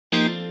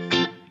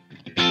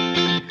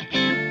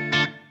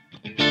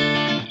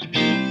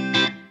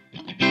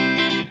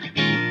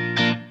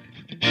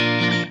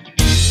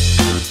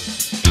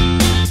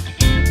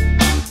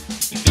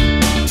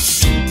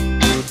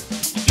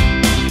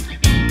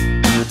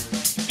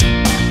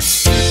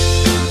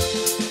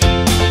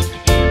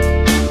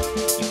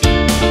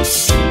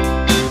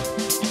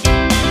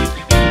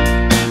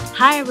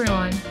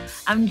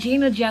I'm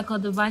Jane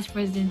Ojiako, the Vice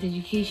President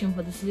Education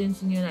for the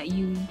Students' Union at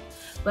UWI,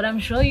 but I'm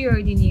sure you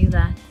already knew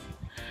that.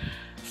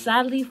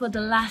 Sadly, for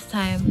the last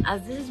time,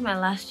 as this is my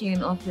last year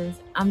in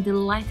office, I'm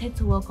delighted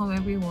to welcome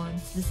everyone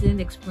to the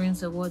Student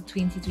Experience Award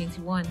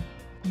 2021.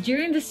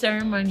 During the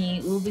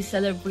ceremony, we'll be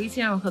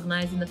celebrating and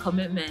recognizing the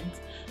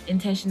commitment,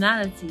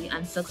 intentionality,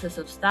 and success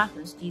of staff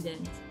and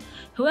students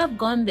who have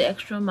gone the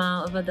extra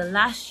mile over the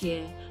last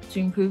year to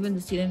improving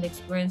the student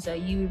experience at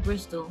UWI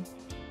Bristol.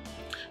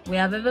 We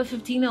have over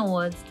 15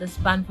 awards that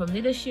span from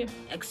leadership,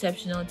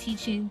 exceptional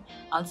teaching,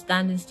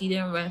 outstanding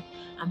student rep,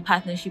 and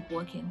partnership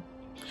working.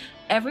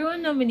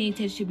 Everyone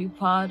nominated should be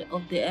proud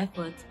of the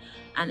effort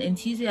and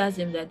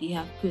enthusiasm that they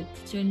have put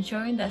to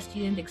ensuring that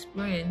student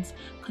experience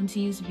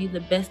continues to be the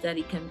best that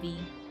it can be.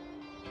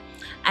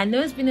 I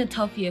know it's been a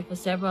tough year for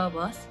several of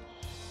us,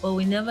 but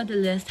we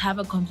nevertheless have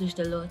accomplished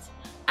a lot,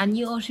 and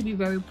you all should be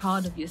very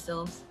proud of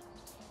yourselves.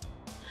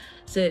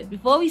 So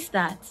before we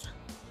start,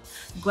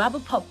 grab a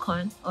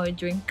popcorn or a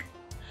drink,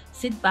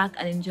 sit back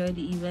and enjoy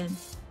the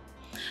event.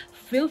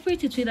 Feel free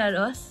to tweet at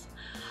us,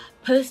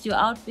 post your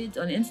outfits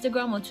on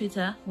Instagram or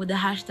Twitter with the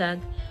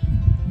hashtag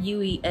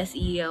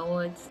UWI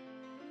Awards.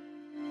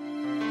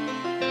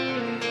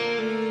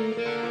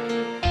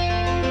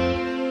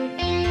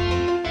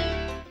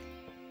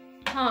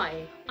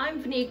 Hi,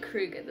 I'm Vanique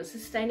Kruger, the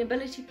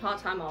Sustainability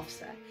Part-Time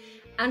Officer,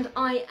 and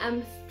I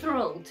am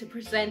thrilled to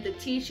present the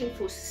Teaching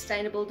for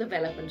Sustainable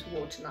Development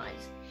Award tonight.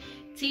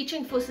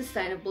 Teaching for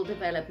Sustainable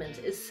Development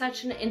is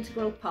such an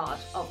integral part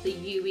of the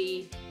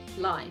UWI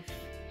life.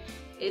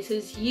 It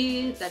is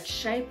you that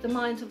shape the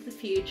minds of the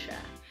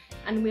future,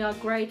 and we are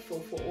grateful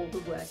for all the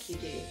work you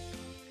do.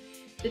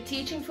 The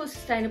Teaching for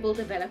Sustainable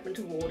Development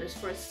Award is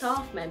for a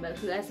staff member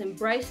who has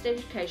embraced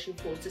education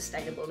for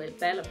sustainable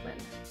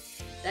development.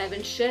 They have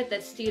ensured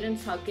that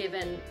students are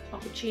given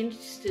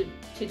opportunities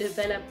to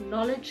develop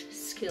knowledge,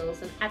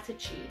 skills and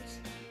attitudes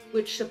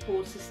which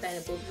support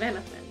sustainable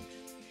development.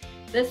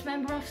 This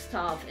member of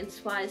staff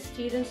inspires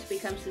students to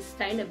become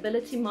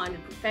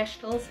sustainability-minded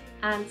professionals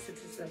and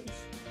citizens.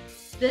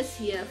 This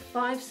year,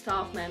 5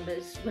 staff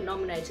members were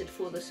nominated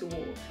for this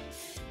award.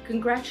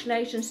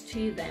 Congratulations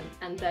to them,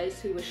 and those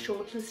who were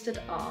shortlisted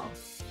are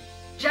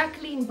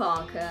Jacqueline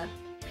Barker,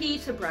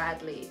 Peter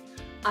Bradley,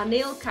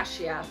 Anil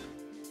Kashyap,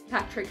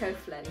 Patrick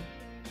O'Flynn.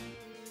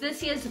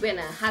 This year's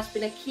winner has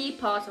been a key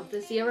part of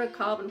the Zero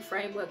Carbon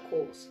Framework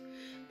course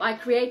by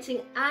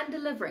creating and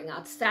delivering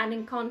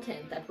outstanding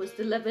content that was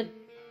delivered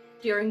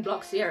during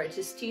Block Zero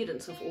to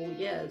students of all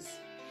years.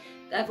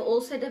 They have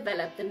also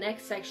developed the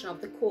next section of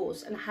the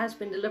course and has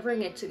been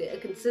delivering it to a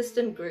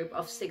consistent group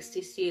of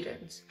 60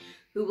 students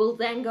who will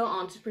then go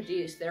on to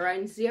produce their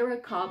own zero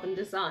carbon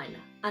design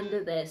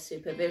under their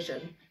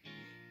supervision.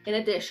 In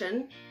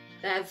addition,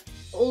 they have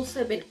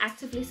also been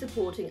actively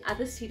supporting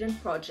other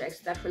student projects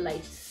that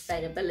relate to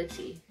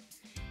sustainability.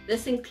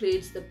 This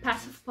includes the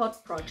Passive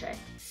Pod project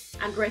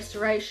and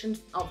Restoration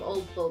of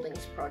Old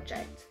Buildings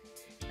project,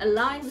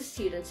 allowing the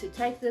students to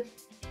take the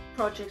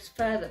projects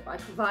further by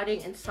providing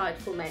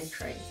insightful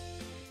mentoring.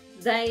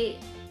 They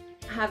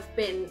have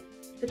been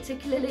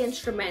particularly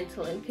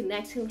instrumental in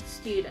connecting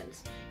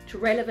students to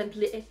relevant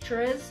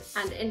lecturers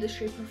and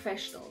industry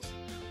professionals,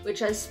 which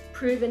has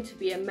proven to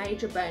be a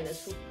major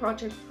bonus for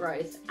project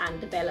growth and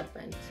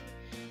development.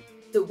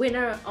 The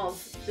winner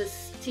of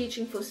this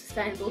Teaching for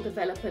Sustainable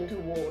Development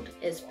Award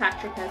is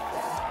Patrick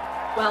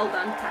O'Flynn. Well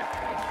done,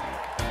 Patrick.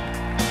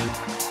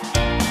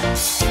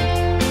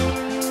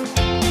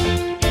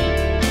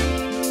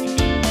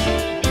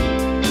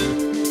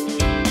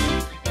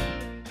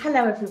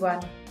 Hello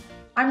everyone,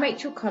 I'm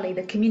Rachel Colley,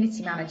 the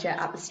Community Manager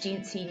at the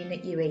Students' Union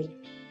at UWI.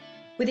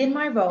 Within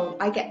my role,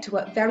 I get to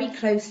work very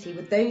closely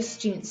with those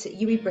students at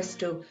UWI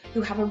Bristol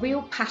who have a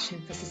real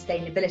passion for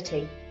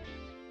sustainability.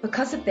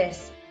 Because of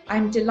this, I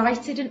am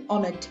delighted and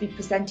honoured to be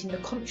presenting the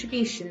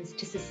Contributions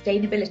to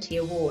Sustainability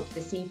Award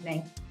this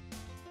evening.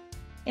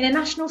 In a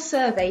national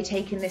survey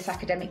taken this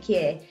academic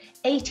year,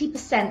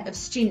 80% of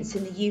students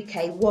in the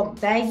UK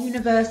want their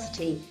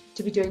university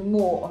to be doing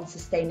more on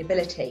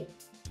sustainability.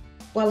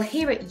 While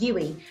here at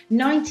UWI,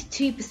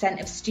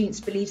 92% of students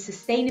believe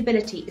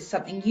sustainability is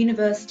something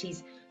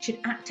universities should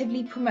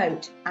actively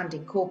promote and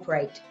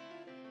incorporate.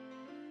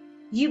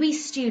 UWI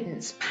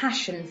students'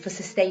 passion for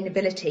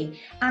sustainability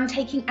and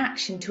taking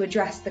action to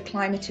address the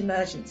climate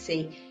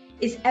emergency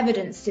is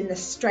evidenced in the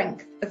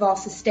strength of our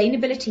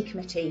Sustainability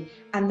Committee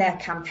and their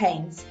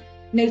campaigns,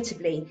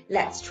 notably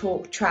Let's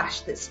Talk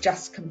Trash that's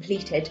just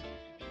completed,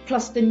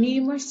 plus the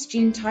numerous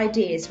student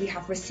ideas we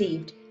have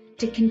received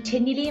to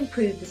continually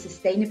improve the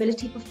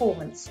sustainability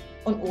performance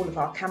on all of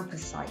our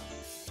campus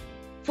sites.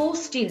 4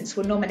 students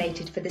were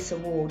nominated for this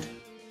award.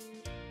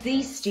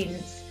 These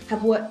students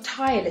have worked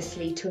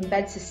tirelessly to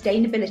embed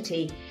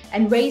sustainability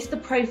and raise the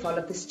profile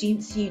of the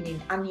Students'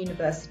 Union and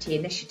university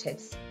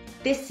initiatives.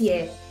 This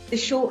year, the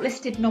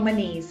shortlisted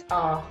nominees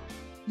are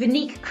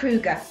Vanique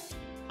Kruger,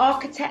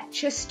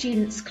 Architecture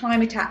Students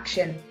Climate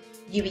Action,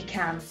 UWI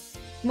CAN,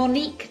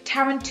 Monique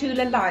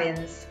Tarantula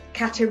Lyons,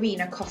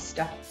 Katerina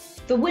Costa.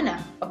 The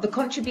winner of the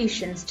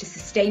Contributions to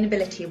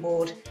Sustainability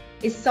Award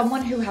is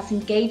someone who has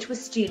engaged with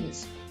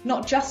students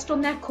not just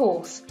on their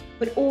course,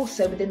 but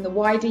also within the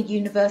wider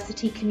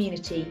university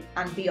community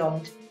and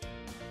beyond.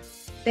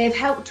 They have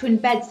helped to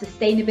embed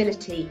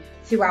sustainability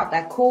throughout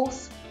their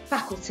course,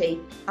 faculty,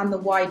 and the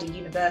wider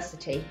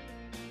university.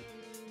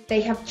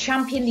 They have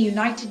championed the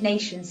United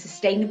Nations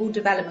Sustainable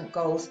Development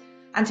Goals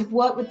and have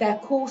worked with their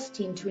course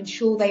team to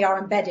ensure they are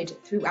embedded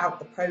throughout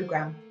the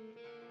programme.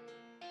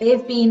 They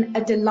have been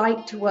a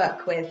delight to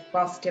work with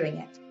whilst doing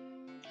it.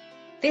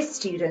 This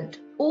student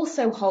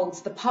also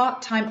holds the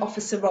part-time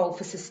officer role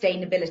for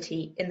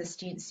sustainability in the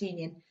Students'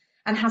 Union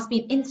and has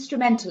been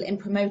instrumental in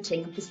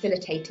promoting and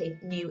facilitating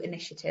new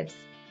initiatives.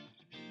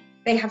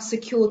 They have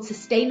secured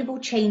sustainable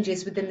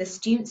changes within the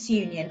Students'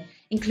 Union,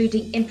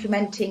 including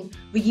implementing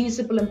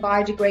reusable and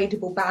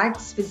biodegradable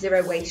bags for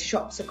zero waste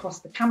shops across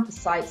the campus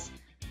sites,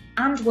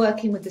 and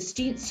working with the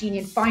Students'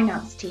 Union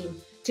finance team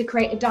to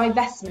create a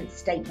divestment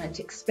statement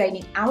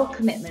explaining our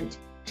commitment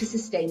to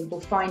sustainable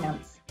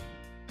finance.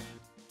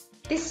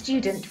 This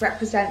student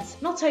represents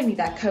not only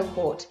their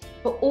cohort,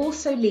 but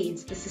also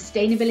leads the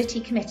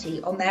Sustainability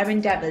Committee on their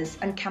endeavours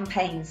and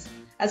campaigns,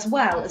 as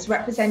well as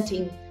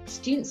representing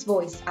students'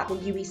 voice at the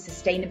UE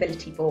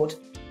Sustainability Board,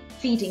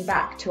 feeding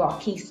back to our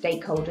key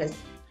stakeholders.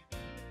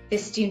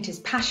 This student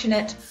is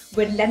passionate,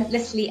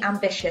 relentlessly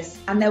ambitious,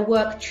 and their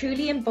work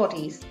truly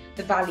embodies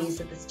the values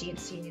of the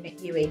Students' Union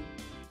at UE.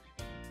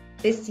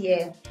 This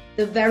year,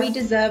 the very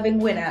deserving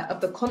winner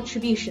of the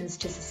Contributions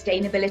to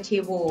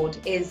Sustainability Award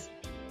is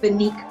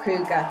Veronique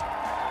Kruger.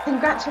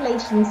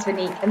 Congratulations,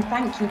 Veronique, and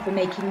thank you for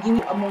making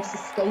UE a more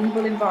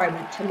sustainable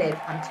environment to live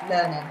and to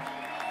learn in.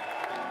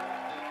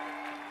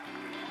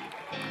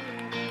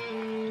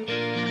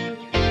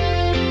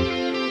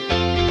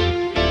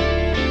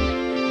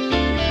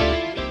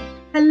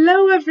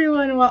 Hello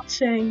everyone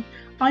watching.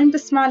 I'm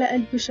Basmala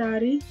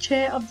Al-Bushari,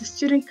 Chair of the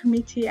Student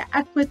Committee at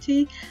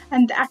Equity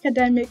and the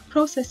Academic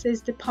Processes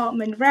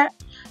Department Rep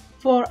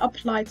for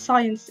Applied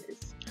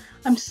Sciences.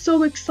 I'm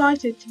so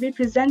excited to be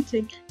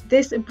presenting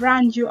this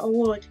brand new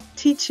award,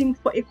 Teaching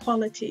for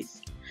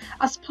Equalities.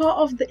 As part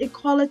of the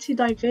Equality,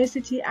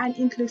 Diversity and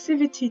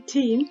Inclusivity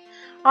team,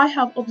 I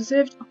have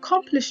observed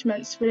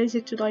accomplishments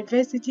related to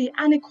diversity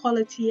and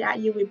equality at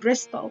UE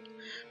Bristol.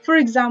 For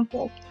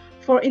example,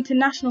 for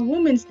International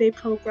Women's Day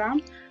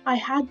programme, I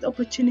had the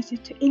opportunity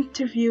to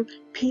interview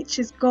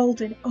Peaches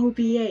Golden,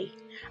 OBA,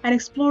 and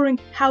exploring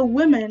how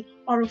women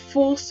are a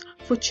force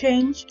for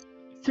change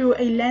through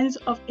a lens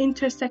of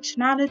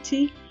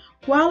intersectionality,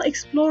 while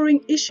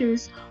exploring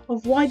issues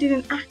of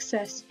widening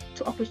access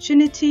to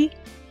opportunity,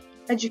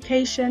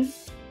 education,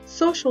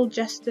 social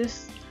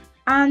justice,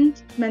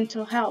 and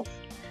mental health.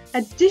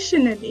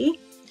 Additionally,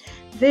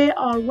 there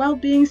are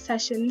well-being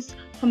sessions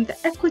from the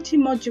equity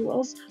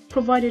modules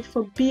provided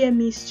for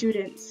BME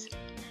students.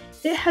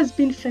 It has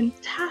been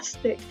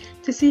fantastic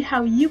to see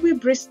how UE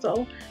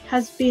Bristol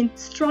has been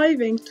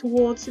striving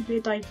towards the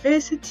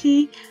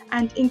diversity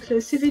and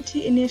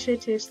inclusivity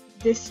initiatives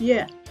this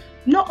year,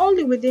 not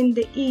only within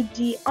the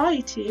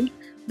EDI team,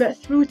 but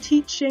through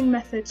teaching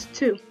methods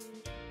too.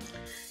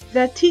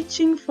 The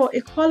Teaching for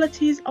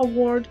Equalities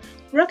Award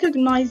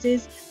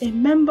recognizes a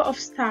member of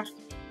staff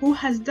who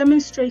has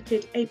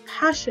demonstrated a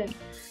passion,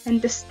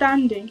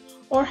 understanding,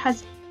 or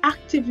has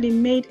actively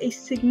made a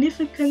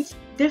significant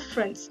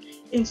difference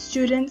in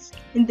students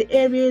in the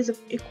areas of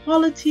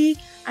equality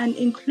and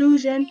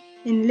inclusion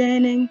in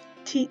learning,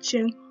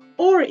 teaching,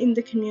 or in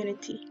the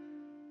community.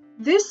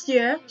 This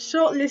year,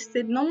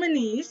 shortlisted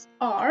nominees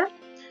are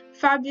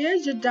Fabia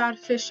Jadar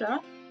Fisher,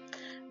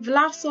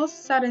 Vlasos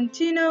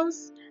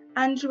Sarantinos,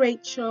 and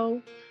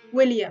Rachel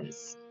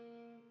Williams.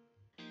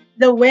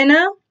 The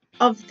winner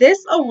of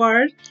this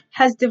award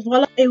has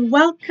developed a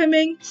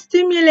welcoming,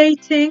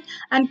 stimulating,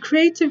 and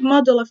creative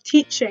model of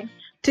teaching,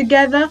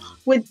 together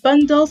with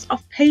bundles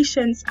of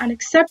patience and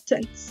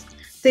acceptance.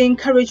 They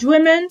encourage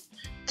women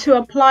to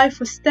apply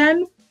for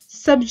STEM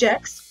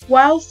subjects,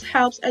 whilst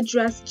helps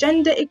address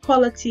gender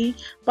equality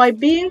by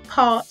being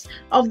part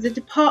of the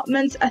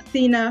department's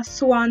Athena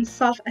Swan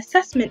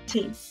self-assessment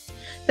team.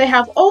 They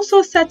have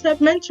also set up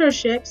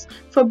mentorships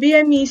for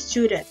BME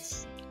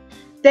students.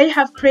 They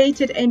have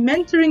created a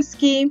mentoring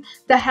scheme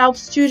that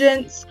helps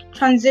students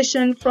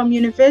transition from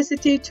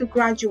university to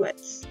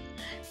graduates.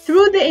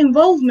 Through the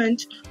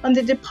involvement on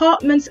the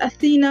department's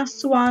Athena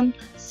Swan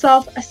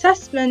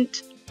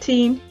self-assessment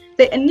team,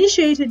 they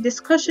initiated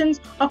discussions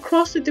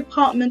across the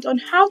department on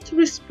how to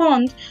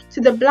respond to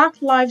the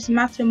Black Lives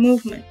Matter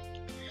movement.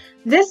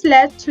 This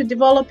led to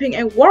developing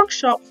a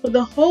workshop for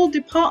the whole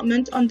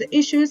department on the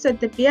issues that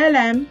the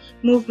BLM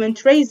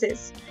movement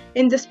raises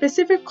in the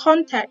specific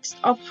context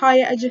of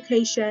higher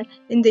education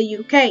in the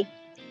UK.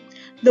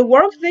 The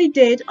work they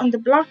did on the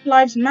Black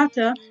Lives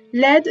Matter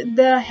led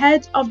the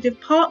head of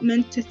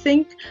department to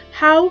think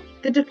how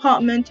the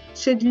department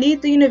should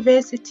lead the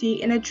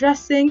university in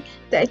addressing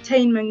the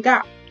attainment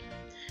gap.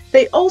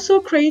 They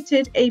also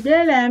created a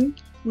BLM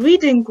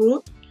reading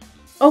group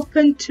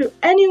open to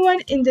anyone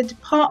in the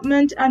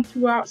department, and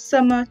throughout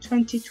summer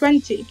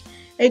 2020,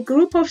 a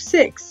group of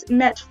 6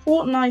 met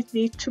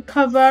fortnightly to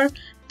cover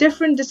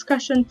different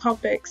discussion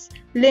topics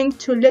linked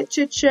to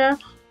literature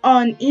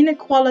on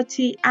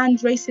inequality and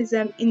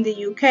racism in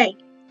the UK.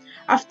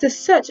 After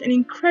such an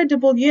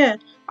incredible year,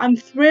 I'm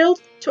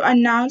thrilled to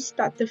announce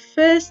that the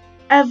first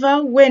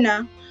ever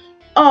winner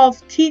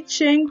of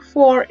Teaching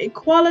for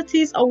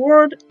Equalities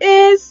Award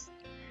is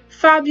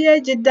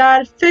Fabia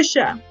Jidar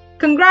Fisher.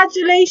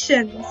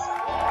 Congratulations!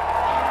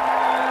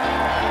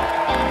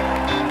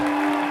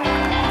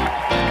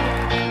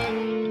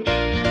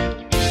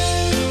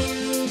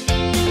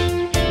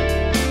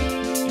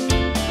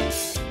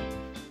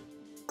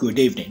 Good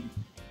evening.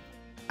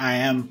 I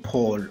am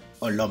Paul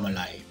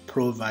Olomolai,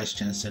 Pro Vice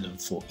Chancellor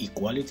for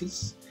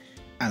Equalities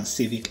and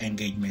Civic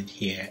Engagement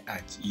here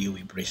at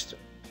UWI Bristol.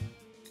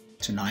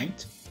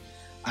 Tonight,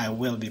 I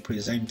will be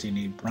presenting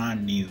a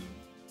brand new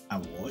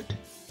award,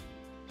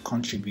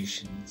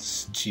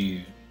 Contributions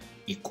to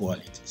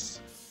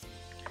Equalities.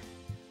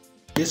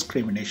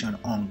 Discrimination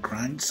on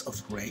grounds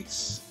of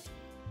race,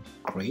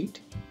 creed,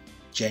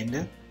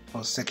 gender,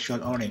 or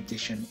sexual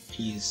orientation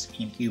is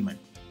inhuman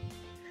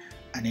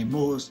and a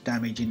most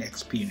damaging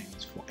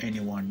experience for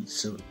anyone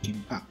so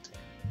impacted,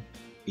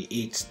 be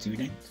it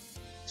student,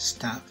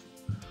 staff,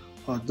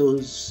 or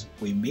those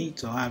we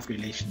meet or have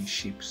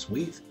relationships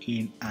with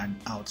in and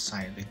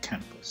outside the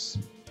campus.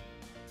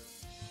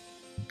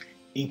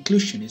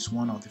 Inclusion is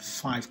one of the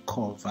 5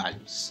 core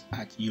values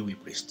at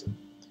UWI Bristol,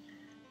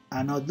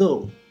 and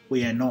although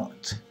we are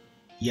not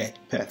yet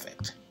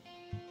perfect,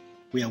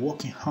 we are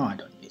working hard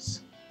on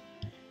this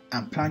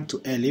and plan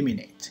to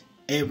eliminate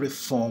every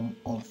form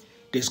of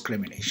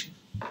discrimination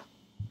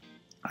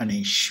and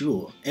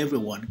ensure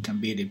everyone can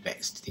be the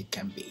best they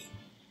can be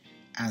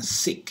and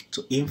seek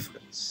to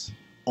influence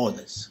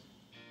others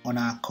on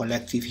our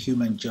collective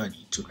human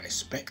journey to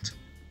respect,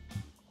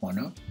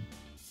 honor,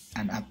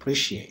 and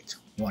appreciate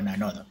one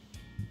another.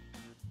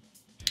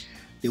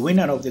 The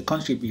winner of the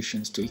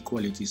Contributions to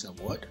Equalities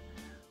Award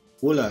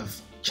will have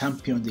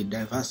championed the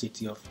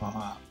diversity of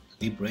our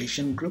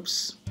liberation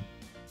groups,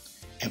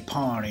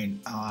 empowering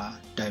our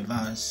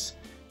diverse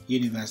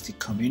university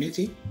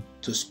community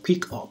to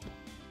speak up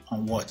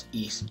on what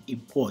is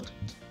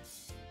important.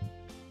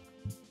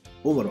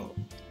 Overall,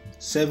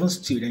 7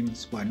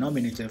 students were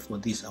nominated for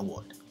this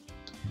award.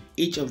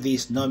 Each of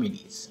these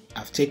nominees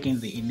have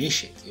taken the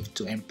initiative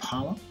to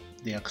empower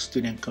their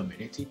student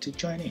community to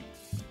join in,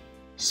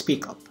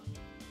 speak up,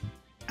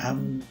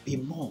 and be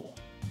more.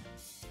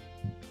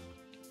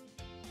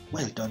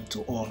 Well done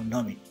to all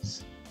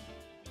nominees,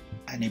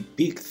 and a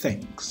big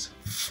thanks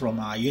from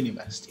our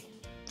university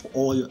for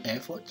all your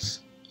efforts,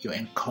 your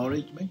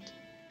encouragement,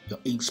 your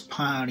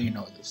inspiring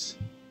others,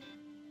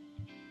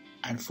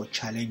 and for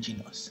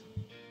challenging us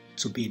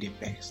to be the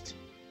best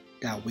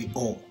that we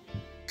all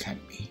can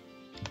be.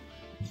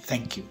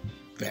 Thank you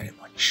very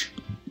much.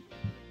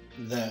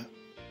 The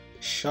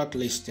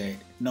shortlisted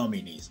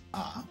nominees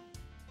are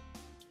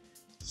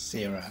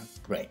Sarah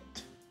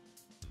Brent,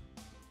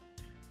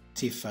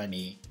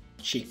 Tiffany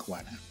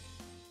Chikwana,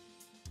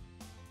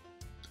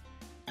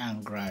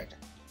 Angrad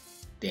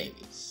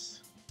Davis,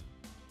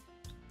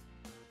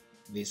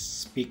 the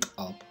Speak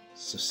Up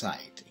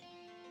Society.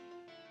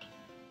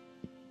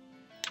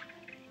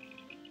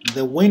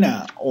 The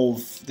winner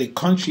of the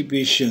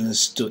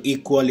Contributions to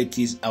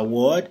Equalities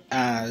Award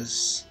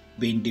has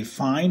been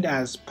defined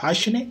as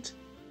passionate,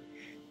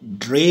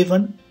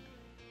 driven,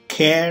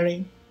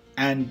 caring,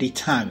 and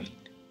determined.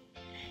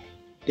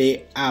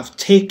 They have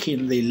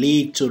taken the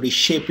lead to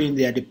reshaping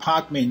their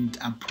department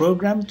and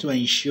program to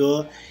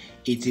ensure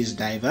it is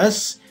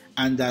diverse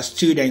and that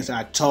students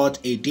are taught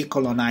a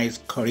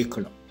decolonized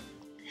curriculum.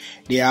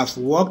 They have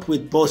worked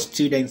with both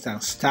students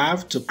and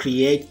staff to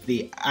create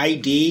the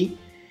ID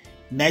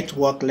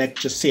Network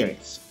Lecture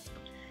Series.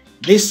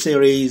 This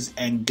series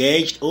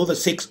engaged over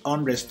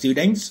 600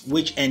 students,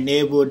 which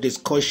enabled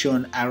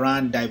discussion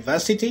around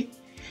diversity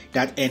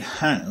that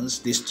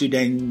enhanced the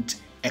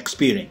student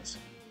experience.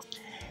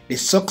 The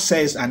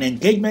success and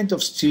engagement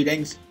of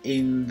students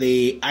in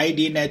the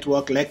ID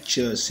Network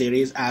Lecture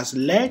Series has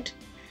led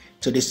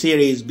to the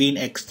series being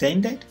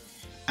extended,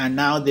 and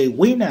now the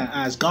winner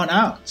has gone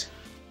out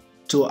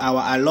to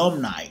our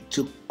alumni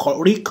to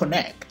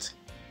reconnect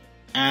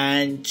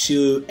and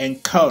to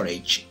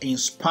encourage,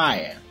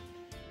 inspire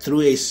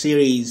through a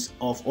series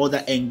of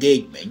other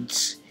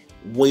engagements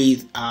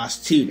with our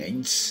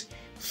students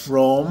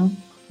from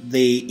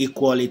the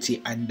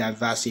equality and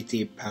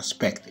diversity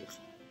perspective.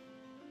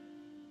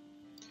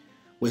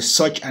 With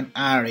such an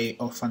array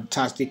of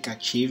fantastic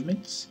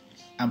achievements,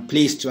 I'm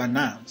pleased to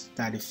announce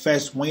that the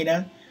first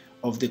winner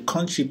of the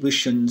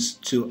Contributions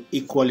to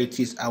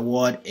Equalities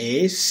Award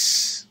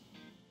is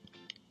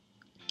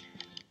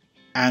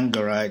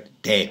Angrad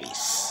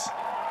Davis.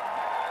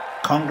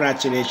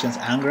 Congratulations,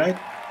 Angrad,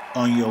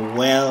 on your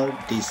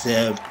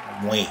well-deserved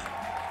win.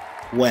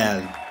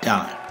 Well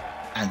done,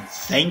 and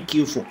thank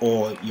you for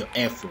all your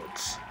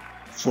efforts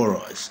for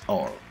us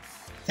all.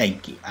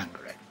 Thank you,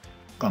 Angrad.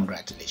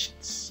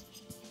 Congratulations.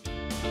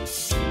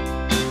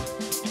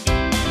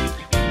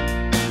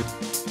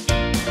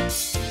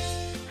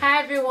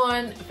 Hi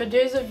everyone, For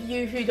those of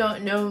you who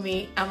don't know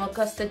me, I'm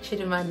Augusta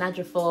Chidima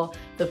Najafor,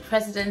 the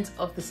President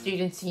of the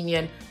Students'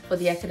 Union for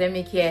the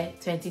academic year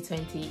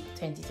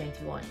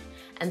 2020-2021.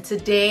 And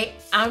today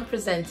I'm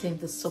presenting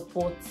the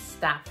Support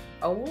Staff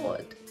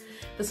Award.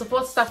 The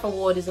Support Staff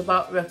Award is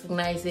about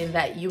recognizing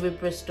that UWI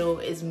Bristol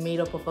is made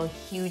up of a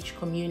huge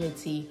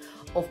community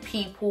of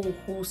people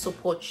who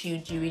support you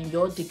during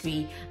your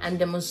degree and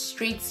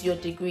demonstrates your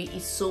degree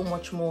is so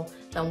much more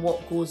than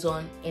what goes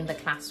on in the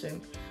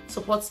classroom.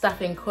 Support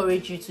staff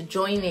encourage you to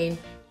join in,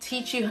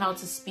 teach you how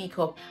to speak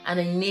up, and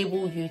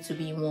enable you to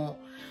be more.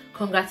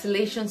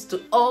 Congratulations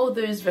to all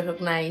those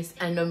recognized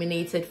and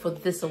nominated for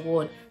this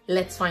award.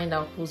 Let's find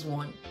out who's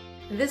won.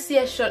 This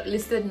year's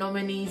shortlisted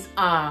nominees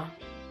are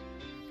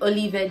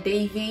Oliver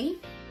Davey,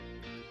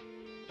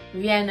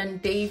 Rhiannon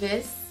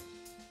Davis,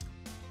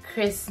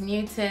 Chris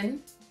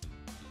Newton,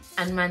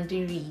 and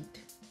Mandy Reed.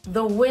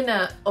 The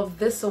winner of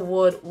this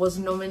award was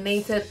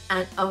nominated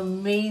an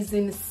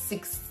amazing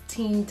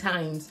 16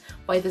 times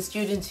by the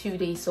students who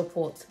they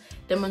support,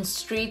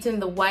 demonstrating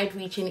the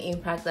wide-reaching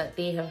impact that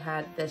they have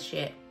had this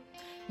year.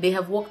 They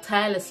have worked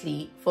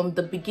tirelessly from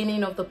the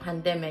beginning of the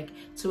pandemic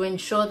to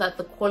ensure that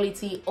the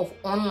quality of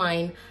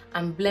online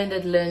and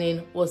blended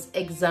learning was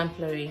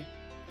exemplary.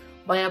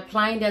 By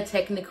applying their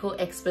technical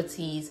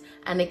expertise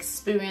and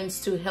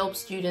experience to help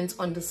students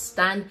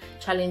understand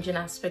challenging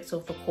aspects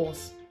of the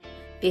course,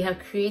 they have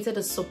created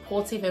a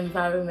supportive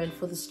environment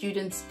for the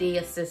students they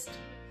assist.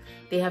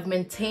 They have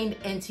maintained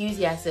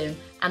enthusiasm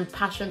and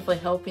passion for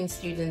helping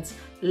students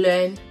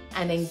learn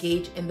and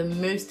engage in the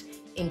most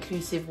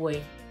inclusive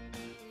way.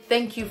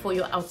 Thank you for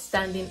your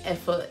outstanding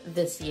effort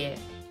this year.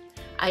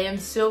 I am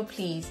so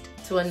pleased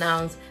to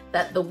announce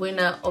that the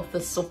winner of the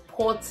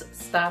Support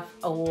Staff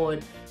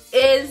Award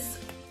is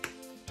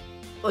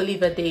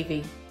Oliver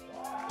Davey.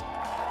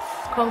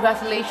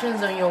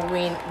 Congratulations on your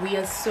win. We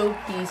are so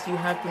pleased you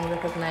have been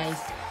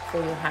recognized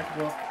for your hard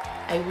work.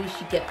 I wish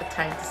you get the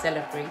time to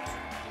celebrate.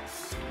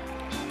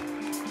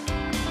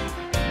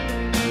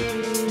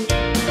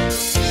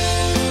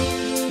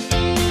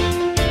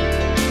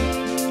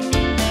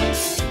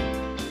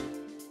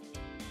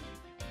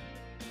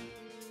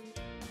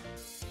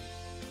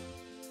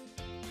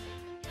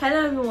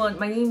 Hello everyone,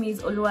 my name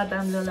is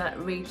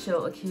Oluwadamilola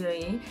Rachel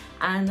Okiyoyi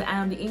and I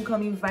am the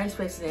incoming Vice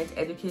President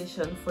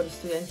Education for the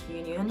Students'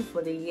 Union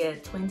for the year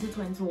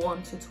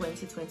 2021 to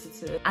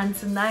 2022. And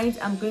tonight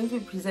I'm going to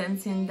be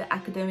presenting the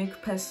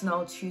Academic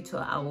Personal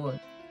Tutor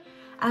Award.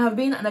 I have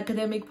been an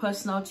academic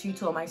personal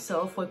tutor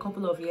myself for a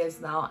couple of years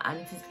now, and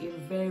it is a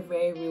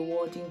very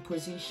rewarding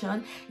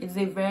position. It's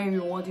a very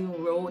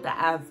rewarding role that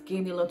I've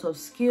gained a lot of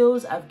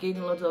skills, I've gained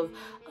a lot of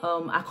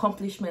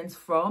accomplishments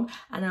from,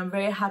 and I'm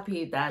very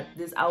happy that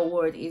this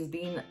award is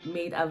being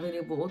made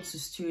available to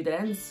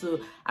students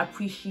to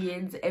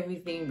appreciate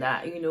everything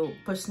that, you know,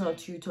 personal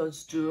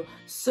tutors do.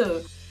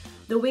 So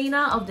the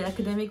winner of the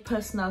Academic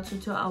Personal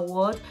Tutor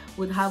Award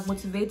would have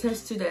motivated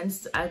students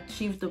to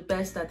achieve the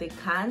best that they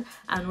can,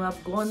 and we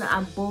have gone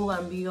above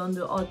and beyond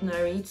the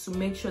ordinary to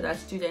make sure that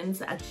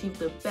students achieve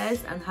the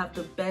best and have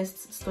the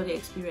best study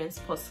experience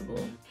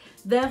possible.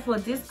 Therefore,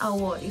 this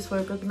award is for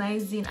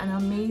recognizing an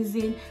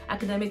amazing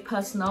academic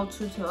personal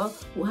tutor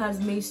who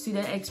has made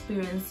student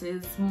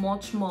experiences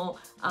much more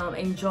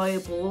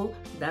enjoyable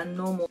than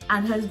normal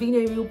and has been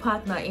a real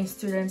partner in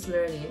students'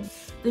 learning.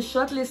 The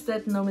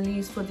shortlisted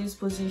nominees for this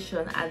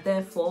position are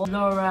therefore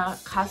Laura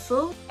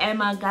Castle,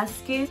 Emma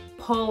Gaskins,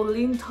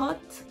 Pauline Todd,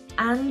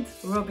 and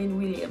Robin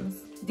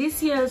Williams.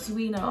 This year's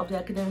winner of the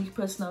Academic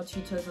Personal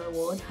Tutors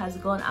Award has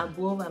gone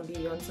above and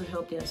beyond to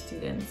help their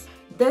students.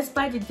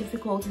 Despite the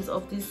difficulties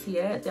of this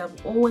year, they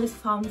have always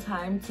found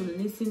time to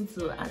listen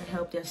to and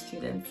help their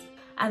students.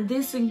 And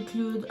this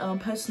includes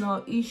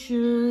personal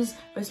issues,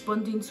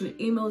 responding to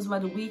emails over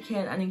the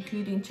weekend, and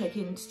including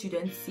checking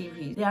students'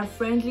 CVs. They are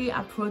friendly,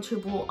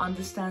 approachable,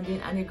 understanding,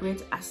 and a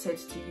great asset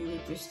to UWI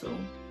Bristol.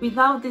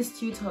 Without these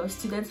tutors,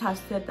 students have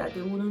said that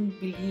they wouldn't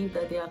believe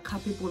that they are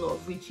capable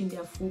of reaching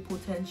their full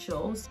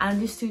potentials, and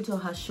this tutor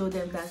has showed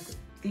them that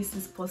this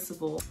is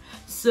possible.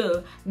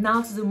 So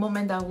now to the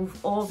moment that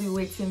we've all been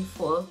waiting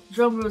for.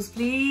 Drum rolls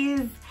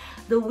please.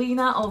 The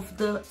winner of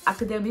the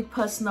Academic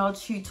Personal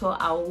Tutor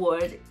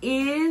Award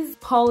is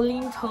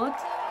Pauline Todd.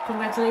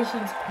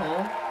 Congratulations,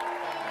 Paul.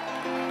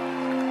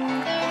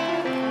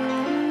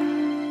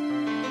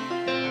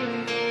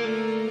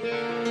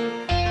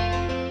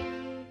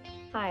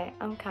 Hi,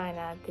 I'm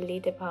Kaina, the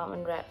lead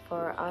department rep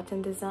for Art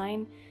and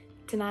Design.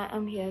 Tonight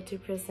I'm here to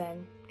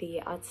present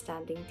the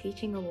Outstanding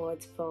Teaching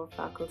Awards for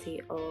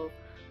Faculty of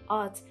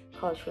Arts,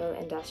 Cultural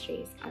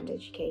Industries and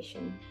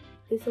Education.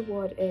 This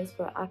award is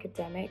for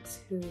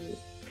academics who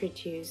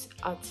produce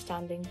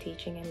outstanding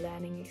teaching and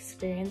learning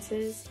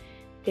experiences.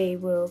 They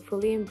will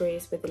fully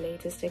embrace with the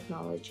latest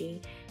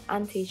technology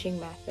and teaching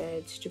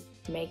methods to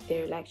make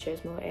their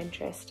lectures more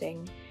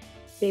interesting.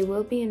 They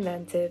will be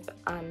inventive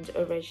and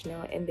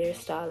original in their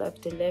style of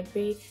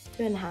delivery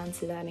to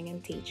enhance learning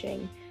and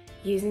teaching.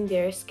 Using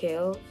their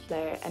skill,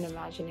 flair, and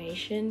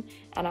imagination,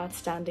 an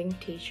outstanding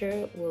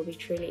teacher will be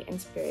truly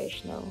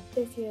inspirational.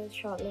 This year's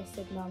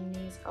shortlisted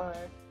nominees are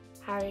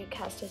Harry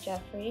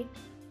Castor-Jeffrey,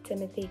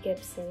 Timothy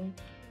Gibson,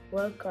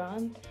 Will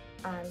Grant,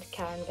 and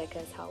Karen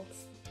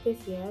Vickers-Hulse.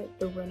 This year,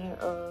 the winner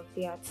of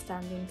the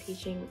Outstanding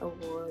Teaching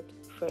Award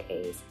for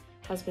ACE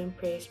has been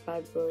praised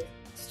by both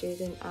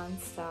student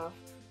and staff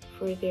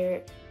for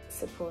their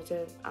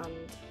supportive and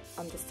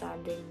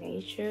understanding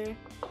nature.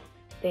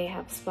 They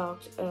have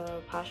sparked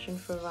a passion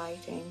for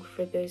writing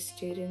for those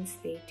students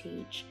they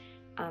teach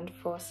and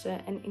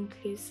foster an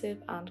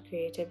inclusive and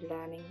creative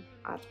learning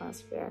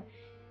atmosphere,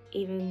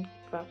 even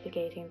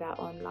replicating that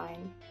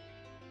online.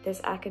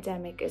 This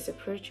academic is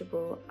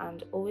approachable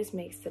and always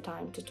makes the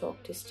time to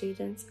talk to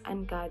students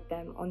and guide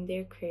them on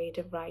their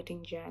creative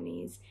writing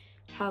journeys,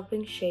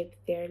 helping shape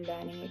their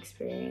learning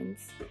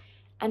experience.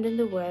 And in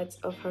the words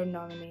of her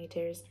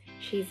nominators,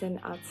 she's an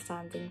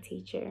outstanding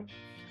teacher.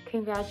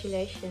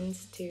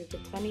 Congratulations to the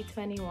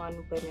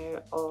 2021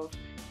 winner of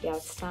the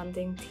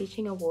Outstanding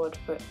Teaching Award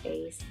for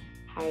ACE,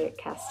 Harriet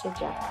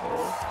Castor-Jeffrey.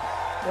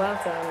 Well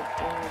done,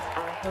 and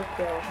I hope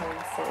you're at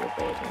home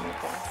celebrating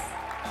with us.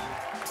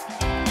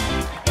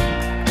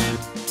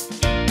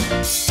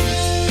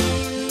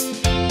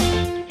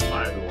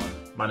 Hi everyone,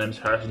 my name is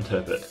Harrison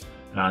Turpett,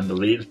 and I'm the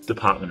lead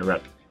department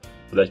rep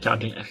for the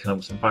Accounting,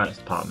 Economics and Finance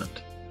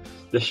department.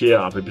 This year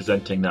I'll be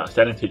presenting the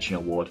Outstanding Teaching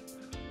Award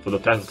for the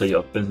Faculty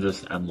of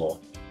Business and Law.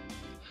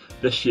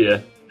 This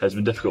year has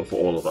been difficult for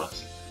all of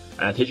us,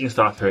 and our teaching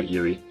staff here at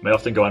UWE may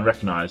often go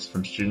unrecognised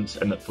from students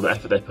for the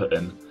effort they put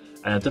in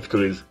and the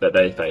difficulties that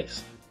they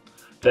face.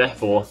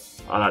 Therefore,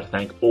 I'd like to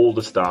thank all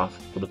the staff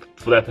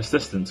for their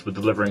persistence with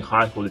delivering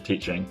high quality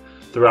teaching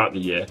throughout the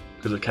year,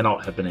 because it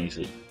cannot have been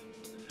easy.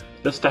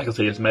 This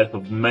faculty is made up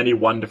of many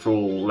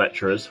wonderful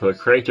lecturers who are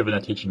creative in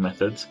their teaching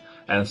methods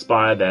and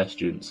inspire their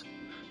students.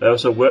 They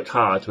also work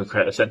hard to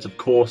create a sense of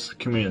course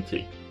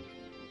community.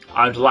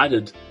 I'm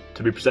delighted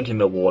to be presenting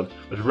the award,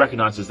 which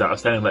recognises the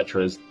outstanding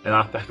lecturers in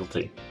our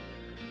faculty.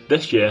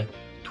 This year,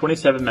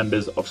 27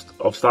 members of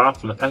staff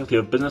from the Faculty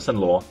of Business and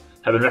Law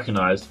have been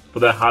recognised for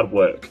their hard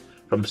work,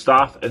 from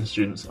staff and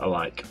students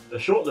alike. The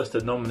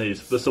shortlisted nominees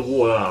for this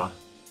award are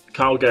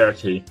Carl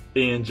Garrity,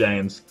 Ian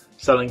James,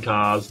 Selling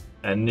Cars,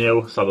 and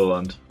Neil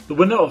Sutherland. The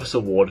winner of this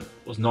award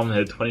was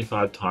nominated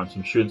 25 times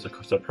from students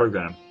across their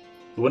programme.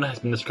 The winner has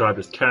been described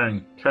as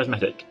caring,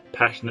 charismatic,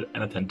 passionate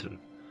and attentive.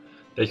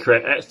 They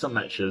create excellent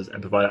lectures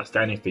and provide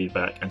outstanding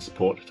feedback and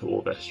support to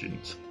all their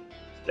students.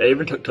 They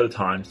even took to the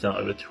time to send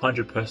out over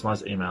 200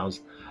 personalised emails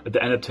at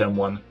the end of Term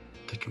 1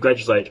 to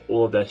congratulate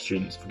all of their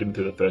students for getting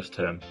through the first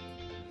term.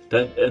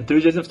 Their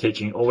enthusiasm of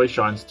teaching always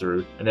shines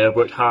through, and they have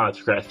worked hard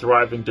to create a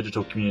thriving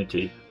digital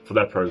community for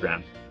their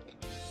programme.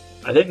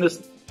 I think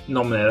this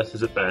nominator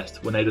says it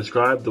best when they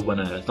describe the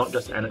winner as not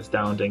just an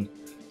astounding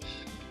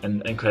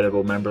and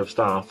incredible member of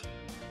staff,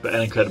 but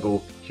an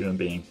incredible human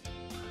being.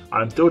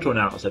 I am thrilled to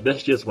announce that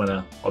this year's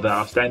winner of the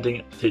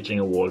Outstanding Teaching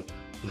Award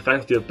for the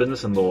Faculty of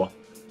Business and Law,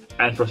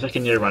 and for a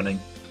second year running,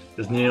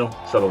 is Neil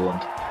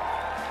Sutherland.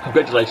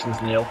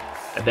 Congratulations, Neil,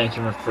 and thank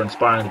you for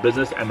inspiring the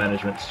business and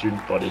management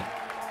student body.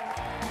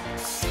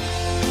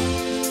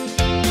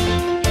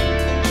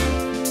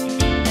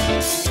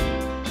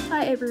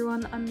 Hi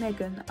everyone, I'm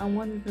Megan. I'm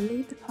one of the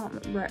lead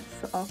department reps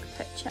for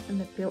architecture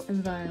and the built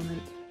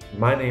environment.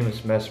 My name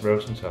is Mads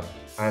Rosentoft.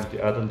 I am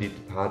the other lead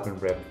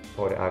department rep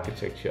for the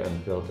architecture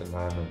and built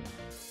environment.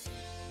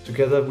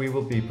 Together we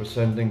will be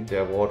presenting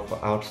the award for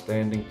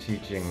outstanding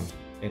teaching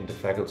in the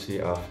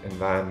Faculty of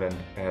Environment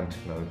and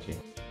Technology.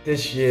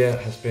 This year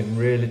has been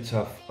really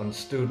tough on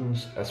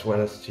students as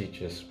well as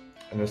teachers,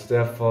 and it's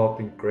therefore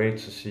been great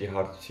to see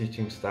how the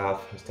teaching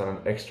staff has done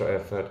an extra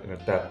effort in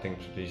adapting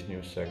to these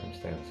new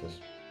circumstances.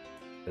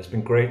 It's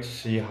been great to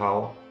see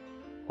how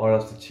all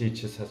of the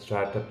teachers have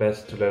tried their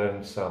best to let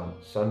in some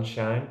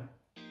sunshine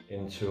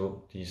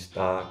into these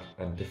dark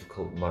and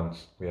difficult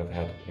months we have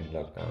had in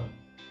lockdown.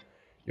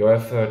 Your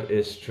effort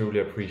is truly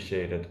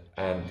appreciated,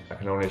 and I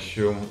can only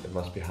assume it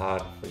must be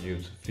hard for you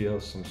to feel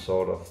some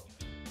sort of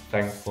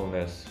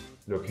thankfulness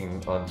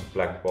looking onto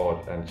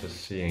Blackboard and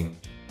just seeing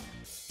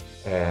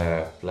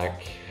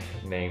black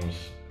names,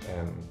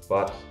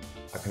 but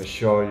I can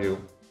assure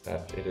you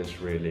that it is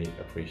really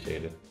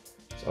appreciated.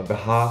 So on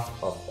behalf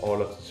of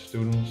all of the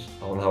students,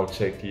 I will now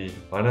take the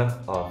honor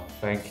of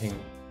thanking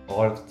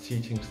all of the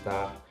teaching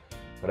staff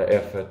for their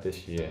effort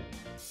this year.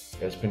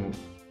 It's been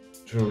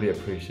truly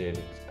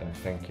appreciated, and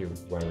thank you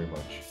very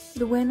much.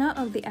 The winner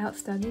of the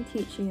Outstanding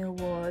Teaching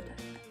Award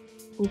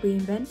will be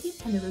inventing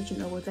an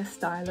original with their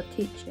style of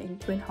teaching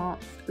to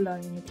enhance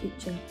learning and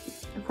teaching.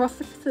 Across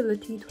the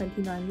facility,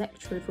 29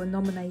 lecturers were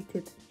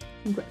nominated.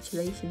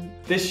 Congratulations.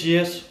 This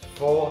year's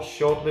 4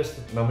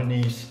 shortlisted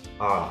nominees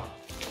are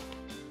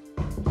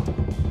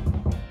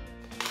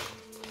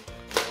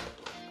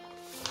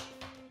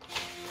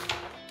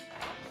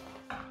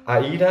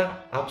Aida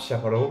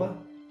Abshaparova,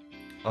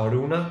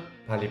 Aruna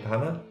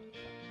Palipana,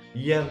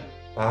 Ian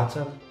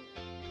Barton,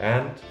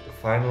 and the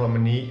final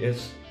nominee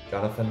is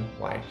Jonathan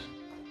White.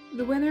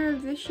 The winner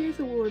of this year's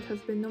award has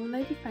been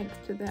nominated thanks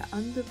to their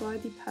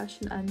undivided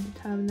passion and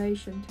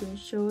determination to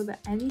ensure that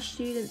any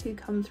student who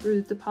comes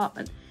through the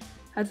department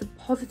has a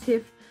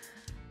positive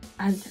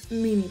and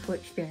meaningful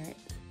experience.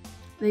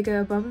 They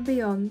go above and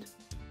beyond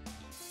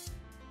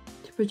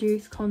to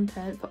produce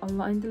content for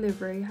online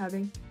delivery,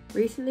 having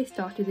recently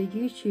started a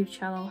YouTube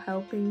channel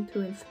helping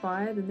to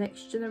inspire the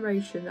next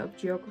generation of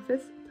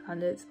geographers,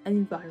 planners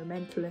and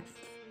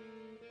environmentalists.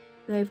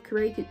 They have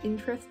created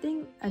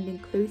interesting and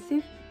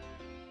inclusive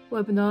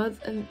webinars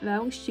and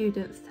allowing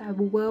students to have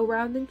a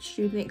well-rounded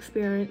student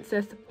experience.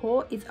 Their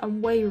support is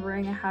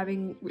unwavering,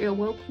 having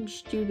welcomed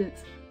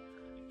students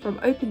from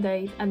open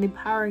days and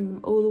empowering them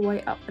all the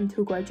way up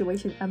until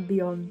graduation and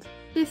beyond.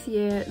 This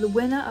year, the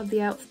winner of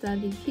the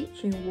Outstanding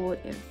Teaching Award,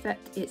 in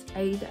fact, is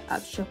Ada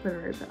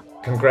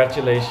Abshaparova.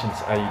 Congratulations,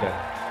 Ada.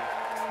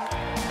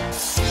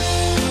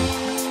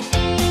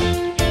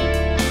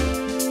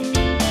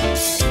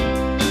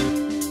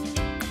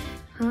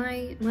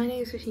 Hi, my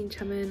name is Rasheen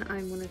Chaman.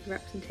 I'm one of the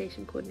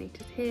representation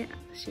coordinators here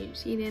at the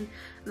Students' Union,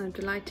 and I'm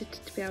delighted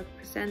to be able to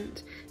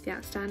present the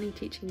Outstanding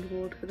Teaching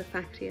Award for the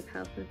Faculty of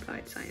Health and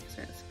Applied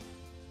Sciences.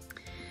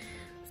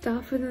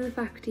 Staff within the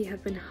faculty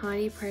have been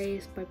highly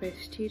praised by both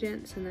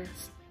students and their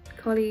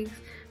colleagues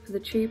for the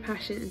true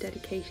passion and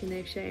dedication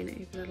they've shown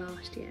over the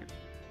last year,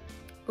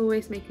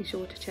 always making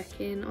sure to check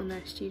in on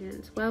their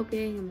students'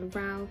 well-being and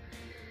morale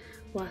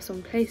whilst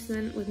on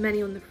placement, with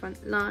many on the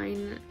front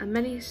line and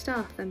many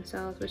staff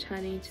themselves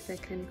returning to their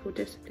clinical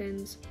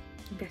disciplines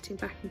and getting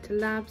back into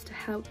labs to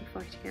help the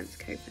fight against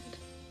COVID.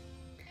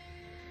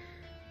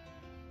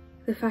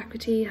 The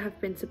faculty have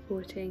been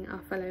supporting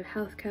our fellow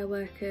healthcare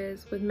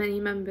workers, with many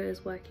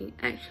members working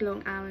extra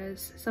long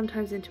hours,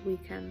 sometimes into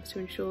weekends, to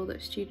ensure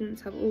that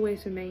students have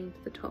always remained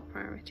the top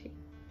priority.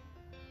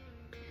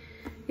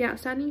 The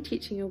Outstanding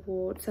Teaching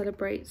Award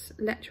celebrates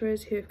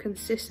lecturers who have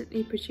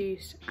consistently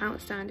produced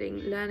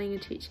outstanding learning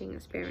and teaching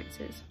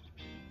experiences.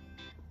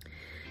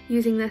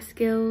 Using their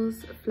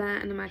skills, flair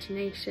and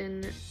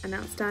imagination, an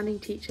outstanding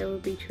teacher will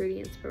be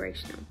truly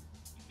inspirational.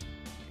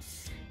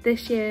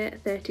 This year,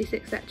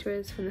 36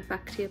 lecturers from the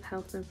Faculty of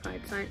Health and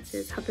Applied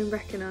Sciences have been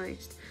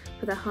recognised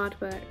for their hard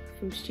work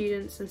from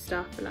students and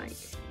staff alike.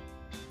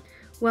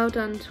 Well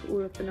done to all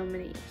of the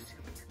nominees.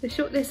 The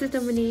shortlisted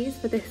nominees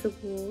for this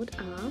award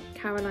are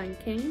Caroline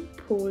King,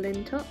 Paul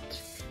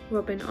Lintott,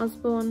 Robin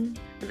Osborne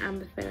and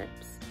Amber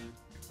Phillips.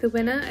 The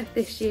winner of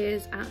this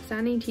year's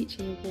Outstanding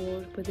Teaching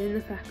Award within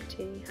the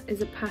faculty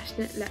is a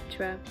passionate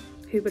lecturer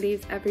who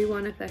believes every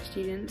one of their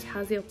students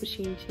has the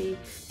opportunity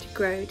to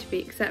grow to be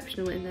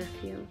exceptional in their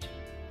field.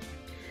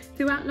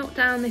 Throughout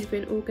lockdown, they have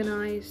been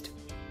organised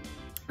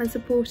and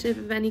supportive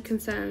of any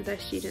concerns their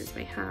students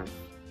may have.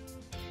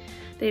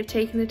 They have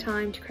taken the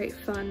time to create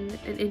fun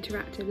and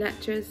interactive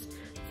lectures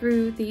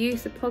through the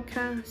use of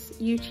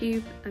podcasts,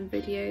 YouTube and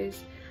videos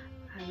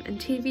and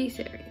TV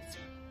series.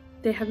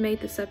 They have made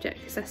the subject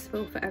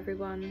accessible for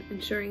everyone,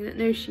 ensuring that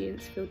no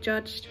students feel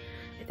judged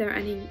if there are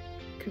any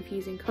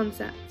confusing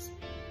concepts.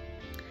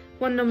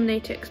 One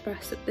nominator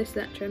expressed that this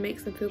lecture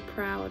makes them feel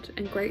proud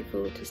and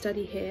grateful to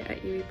study here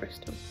at UWE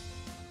Bristol.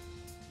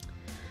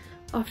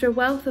 After a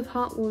wealth of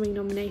heartwarming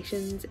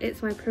nominations,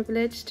 it's my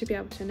privilege to be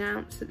able to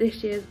announce that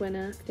this year's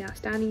winner for the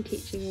Outstanding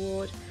Teaching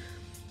Award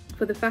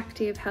for the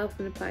Faculty of Health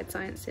and Applied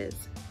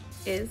Sciences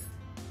is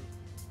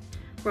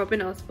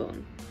Robin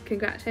Osborne.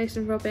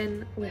 Congratulations,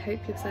 Robin. We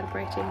hope you're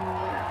celebrating with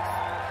us.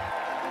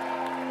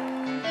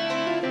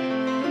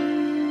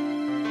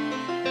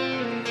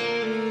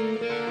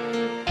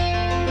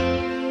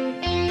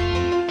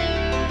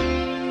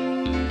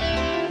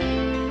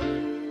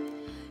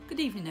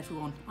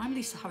 Everyone, I'm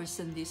Lisa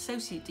Harrison, the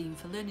Associate Dean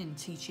for Learning and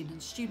Teaching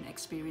and Student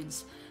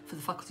Experience for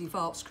the Faculty of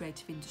Arts,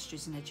 Creative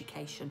Industries and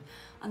Education,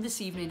 and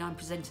this evening I'm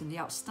presenting the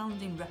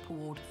Outstanding Rep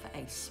Award for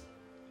ACE.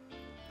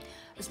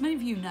 As many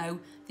of you know,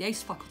 the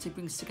ACE faculty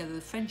brings together the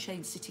French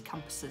Aid City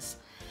campuses.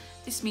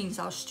 This means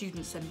our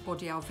students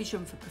embody our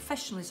vision for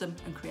professionalism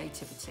and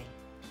creativity.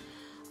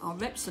 Our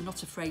reps are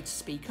not afraid to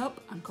speak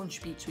up and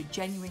contribute to a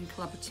genuine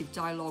collaborative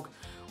dialogue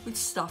with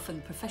staff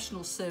and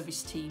professional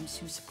service teams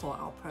who support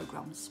our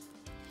programmes.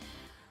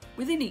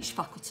 Within each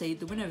faculty,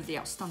 the winner of the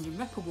Outstanding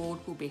Rep Award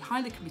will be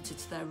highly committed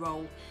to their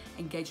role,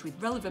 engage with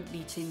relevant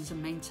meetings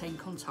and maintain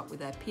contact with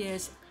their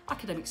peers,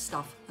 academic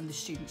staff and the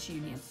Students'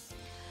 Union.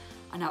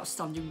 An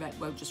Outstanding Rep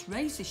won't just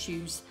raise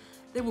issues,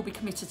 they will be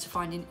committed to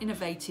finding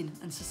innovative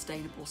and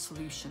sustainable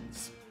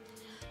solutions.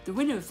 The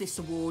winner of this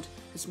award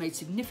has made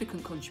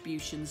significant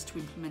contributions to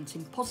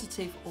implementing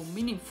positive or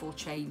meaningful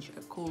change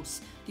at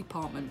course,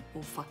 department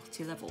or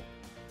faculty level.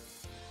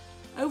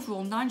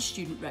 Overall, 9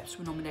 student reps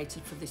were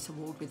nominated for this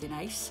award within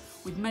ACE,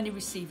 with many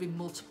receiving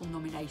multiple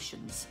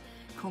nominations.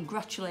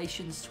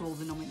 Congratulations to all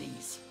the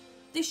nominees.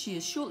 This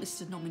year's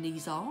shortlisted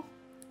nominees are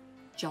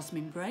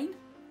Jasmine Brain,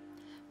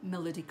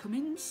 Melody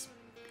Cummins,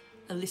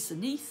 Alyssa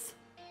Neath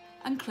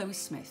and Chloe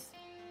Smith.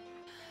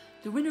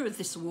 The winner of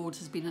this award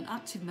has been an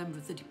active member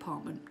of the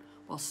department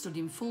while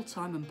studying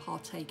full-time and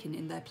partaking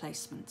in their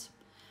placement.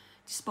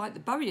 Despite the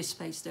barriers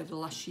faced over the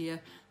last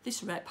year,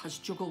 this rep has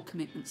juggled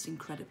commitments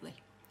incredibly.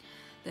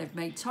 They've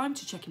made time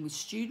to check in with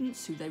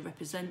students who they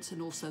represent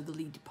and also the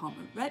lead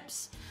department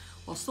reps,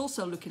 whilst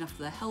also looking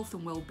after the health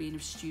and well-being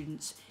of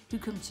students who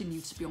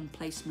continue to be on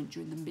placement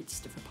during the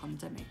midst of a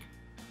pandemic.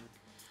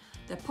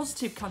 Their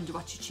positive can-do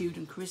attitude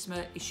and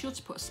charisma is sure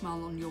to put a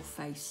smile on your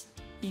face,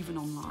 even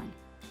online.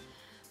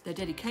 Their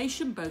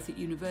dedication, both at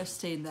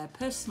university and their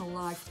personal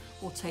life,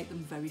 will take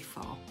them very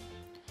far.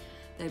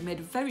 They've made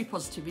a very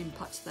positive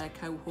impact to their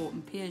cohort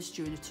and peers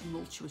during a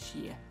tumultuous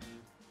year.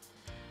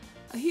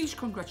 A huge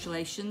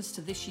congratulations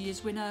to this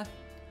year's winner,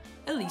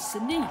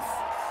 Elisa Neath.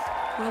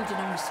 Well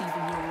done on receiving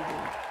your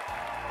award.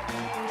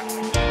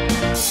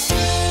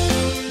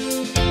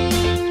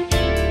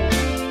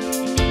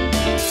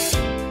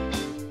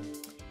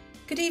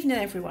 Good evening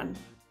everyone.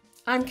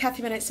 I'm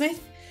Cathy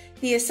Bennett-Smith,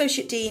 the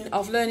Associate Dean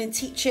of Learning,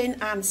 Teaching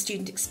and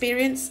Student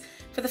Experience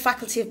for the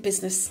Faculty of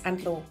Business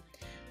and Law,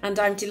 and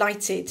I'm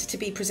delighted to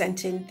be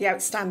presenting the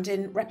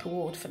Outstanding Rep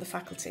Award for the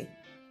faculty.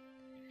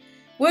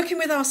 Working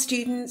with our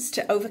students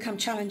to overcome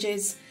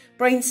challenges,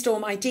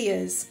 brainstorm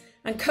ideas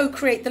and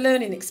co-create the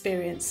learning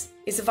experience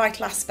is a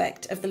vital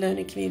aspect of the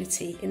learning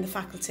community in the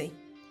faculty.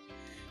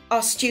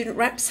 Our student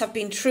reps have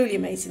been truly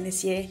amazing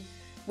this year,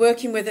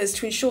 working with us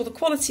to ensure the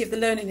quality of the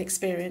learning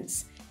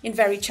experience in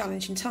very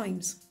challenging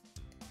times.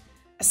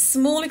 A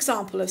small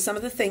example of some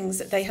of the things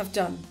that they have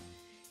done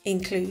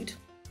include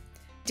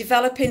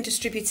developing,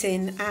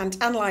 distributing and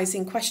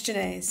analysing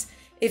questionnaires,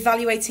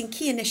 evaluating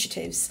key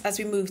initiatives as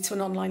we move to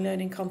an online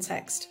learning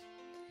context,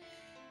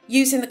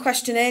 using the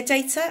questionnaire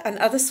data and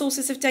other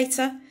sources of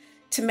data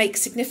to make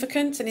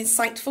significant and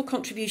insightful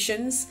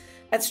contributions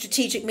at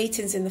strategic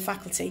meetings in the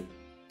faculty.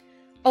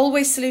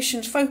 Always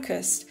solutions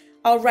focused,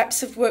 our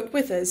reps have worked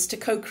with us to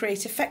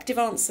co-create effective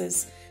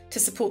answers to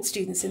support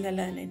students in their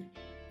learning.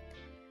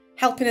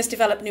 Helping us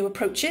develop new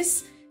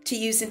approaches to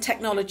using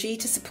technology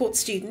to support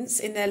students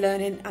in their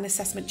learning and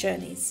assessment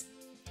journeys.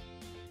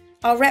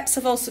 Our reps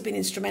have also been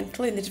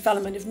instrumental in the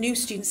development of new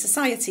student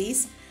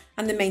societies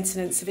and the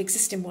maintenance of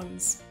existing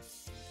ones.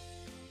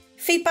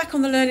 Feedback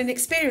on the learning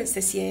experience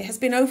this year has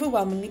been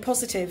overwhelmingly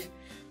positive,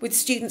 with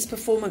students'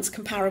 performance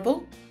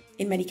comparable,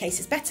 in many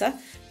cases better,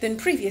 than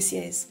previous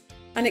years,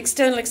 and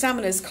external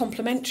examiners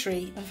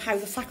complimentary of how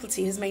the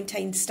faculty has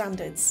maintained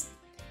standards.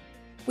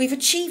 We've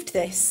achieved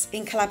this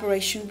in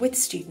collaboration with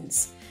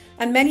students,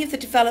 and many of the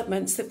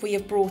developments that we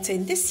have brought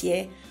in this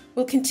year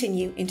will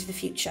continue into the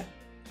future.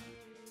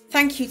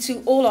 Thank you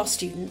to all our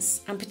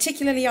students, and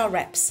particularly our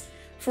reps,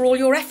 for all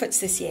your efforts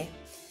this year.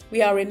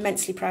 We are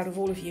immensely proud of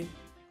all of you.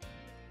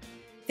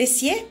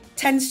 This year,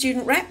 10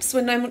 student reps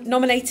were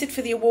nominated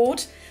for the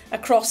award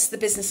across the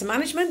Business and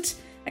Management,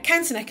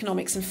 Accounting,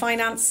 Economics and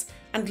Finance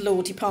and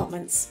Law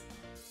departments.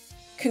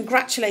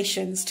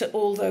 Congratulations to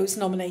all those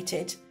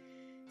nominated.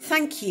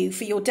 Thank you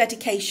for your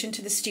dedication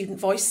to the student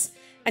voice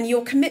and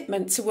your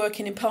commitment to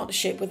working in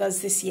partnership with us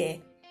this year.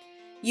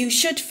 You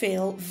should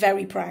feel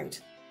very proud.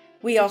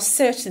 We are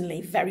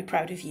certainly very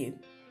proud of you.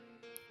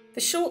 The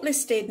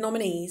shortlisted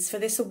nominees for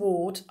this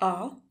award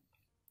are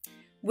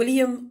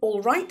William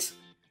Allwright,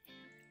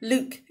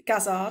 Luke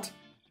Gazzard,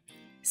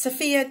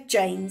 Sophia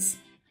James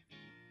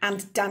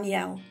and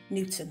Danielle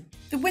Newton.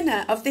 The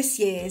winner of this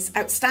year's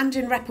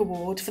Outstanding Rep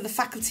Award for the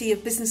Faculty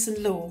of Business and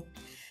Law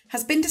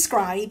has been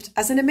described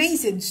as an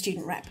amazing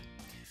student rep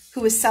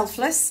who is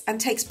selfless and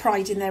takes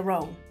pride in their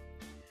role.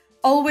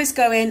 Always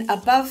going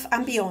above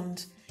and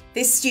beyond,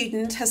 this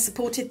student has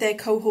supported their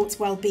cohort's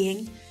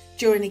well-being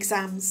during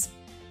exams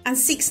and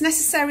seeks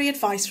necessary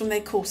advice from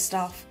their course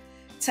staff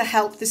to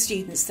help the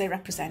students they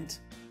represent.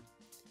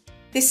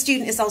 This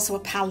student is also a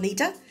PAL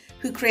leader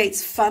who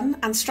creates fun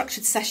and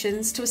structured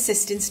sessions to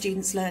assist in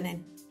students'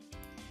 learning.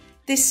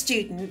 This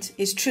student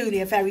is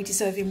truly a very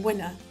deserving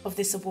winner of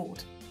this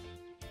award.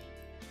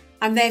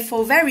 I'm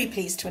therefore very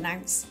pleased to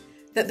announce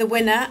that the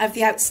winner of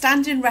the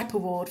Outstanding Rep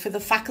Award for the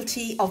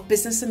Faculty of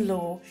Business and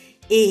Law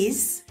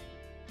is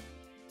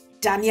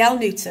Danielle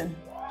Newton.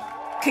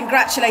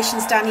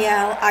 Congratulations,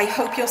 Danielle. I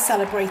hope you're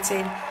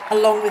celebrating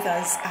along with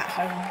us at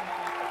home.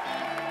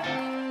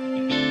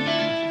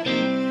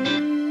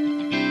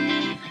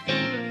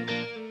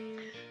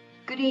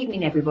 Good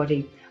evening,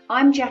 everybody.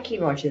 I'm Jackie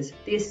Rogers,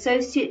 the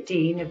Associate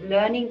Dean of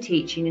Learning,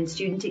 Teaching and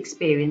Student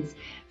Experience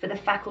for the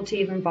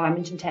Faculty of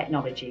Environment and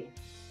Technology.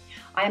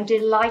 I am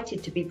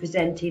delighted to be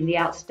presenting the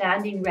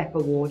Outstanding Rep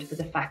Award for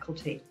the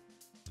faculty.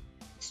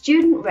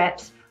 Student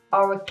reps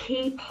are a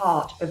key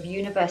part of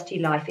university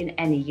life in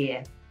any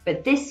year,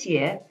 but this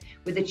year,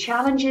 with the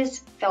challenges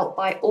felt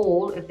by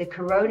all of the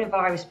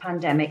coronavirus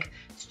pandemic,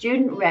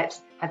 student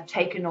reps have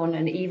taken on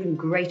an even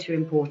greater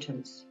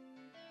importance.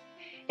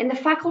 In the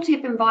Faculty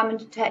of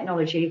Environment and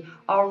Technology,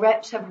 our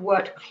reps have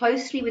worked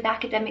closely with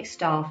academic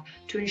staff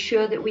to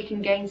ensure that we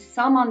can gain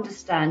some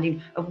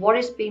understanding of what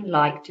it's been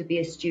like to be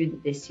a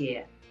student this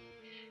year.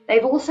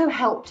 They've also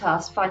helped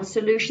us find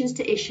solutions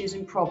to issues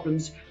and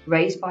problems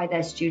raised by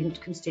their student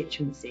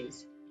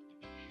constituencies.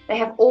 They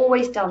have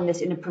always done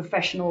this in a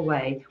professional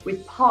way,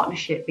 with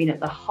partnership being at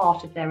the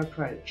heart of their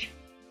approach.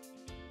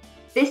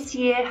 This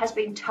year has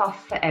been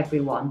tough for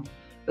everyone,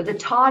 but the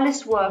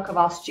tireless work of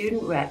our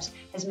student reps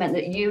has meant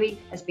that UWE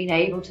has been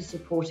able to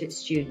support its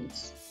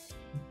students.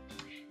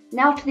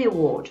 Now to the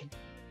award.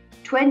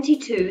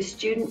 22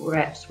 student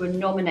reps were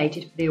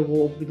nominated for the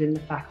award within the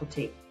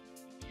faculty.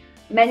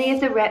 Many of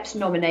the reps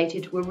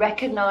nominated were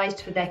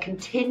recognised for their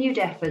continued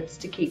efforts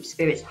to keep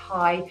spirits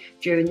high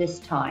during this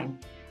time,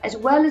 as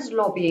well as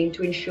lobbying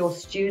to ensure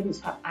students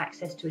have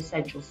access to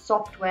essential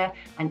software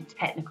and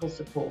technical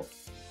support.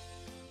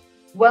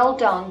 Well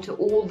done to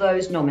all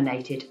those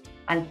nominated,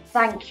 and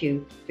thank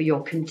you for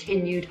your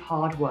continued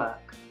hard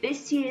work.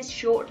 This year's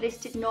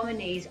shortlisted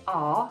nominees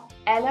are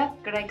Ella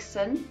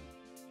Gregson,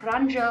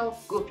 Pranjal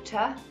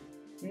Gupta,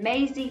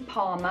 Maisie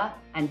Palmer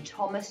and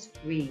Thomas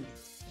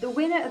Reeves. The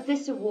winner of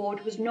this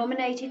award was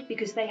nominated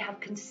because they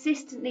have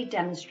consistently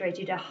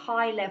demonstrated a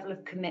high level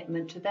of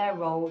commitment to their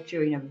role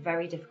during a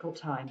very difficult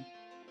time.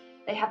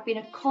 They have been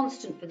a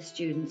constant for the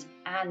students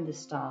and the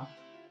staff,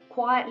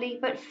 quietly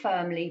but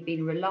firmly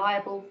being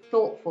reliable,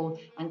 thoughtful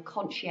and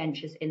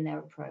conscientious in their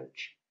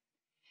approach.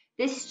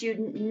 This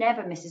student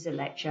never misses a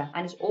lecture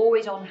and is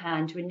always on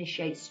hand to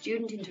initiate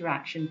student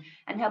interaction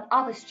and help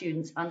other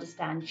students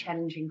understand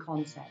challenging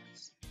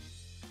concepts.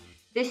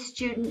 This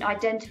student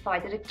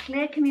identified that a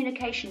clear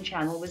communication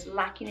channel was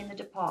lacking in the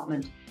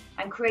department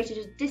and created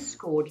a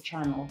Discord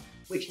channel,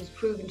 which has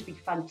proven to be a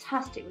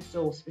fantastic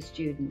resource for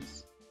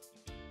students.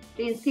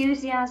 The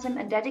enthusiasm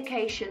and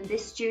dedication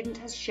this student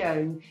has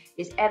shown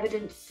is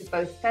evident to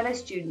both fellow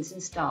students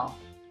and staff.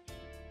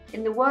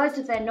 In the words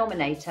of their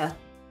nominator,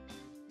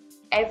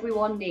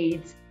 everyone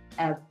needs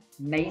a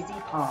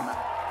Maisie Palmer.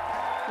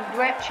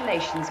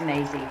 Congratulations,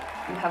 Maisie.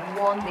 You have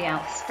won the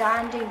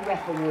Outstanding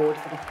Rep Award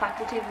for the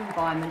Faculty of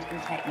Environment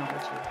and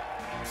Technology.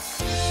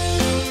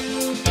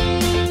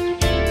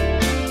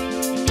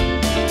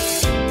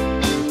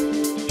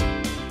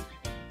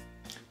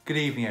 Good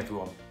evening,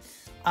 everyone.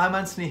 I'm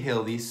Anthony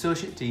Hill, the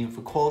Associate Dean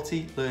for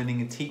Quality,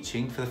 Learning and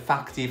Teaching for the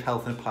Faculty of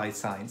Health and Applied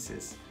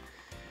Sciences.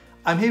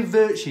 I'm here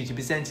virtually to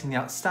presenting the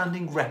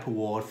Outstanding Rep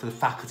Award for the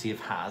Faculty of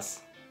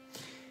HAS.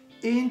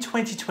 In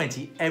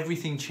 2020,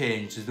 everything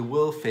changed as the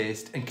world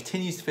faced and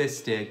continues to face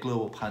today a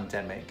global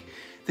pandemic.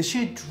 The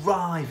sheer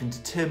drive and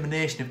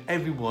determination of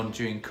everyone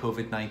during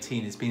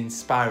COVID-19 has been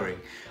inspiring,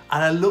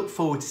 and I look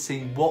forward to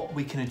seeing what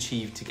we can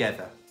achieve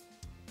together.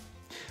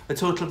 A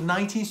total of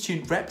 19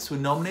 student reps were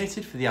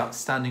nominated for the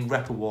Outstanding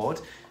Rep Award.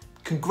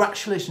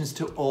 Congratulations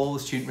to all the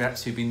student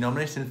reps who've been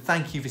nominated, and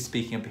thank you for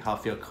speaking on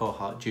behalf of your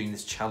cohort during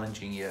this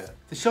challenging year.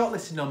 The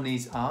shortlisted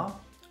nominees are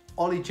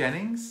Ollie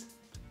Jennings,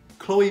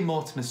 Chloe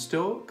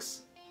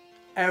Mortimer-Stokes,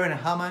 Erin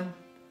Hammond,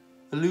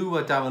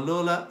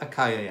 Oluwadamiloro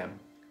Akayem.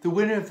 The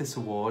winner of this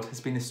award has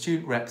been a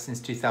student rep since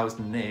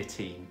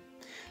 2018.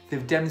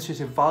 They've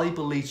demonstrated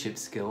valuable leadership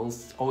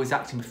skills, always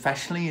acting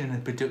professionally and in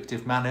a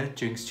productive manner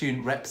during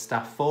student rep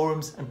staff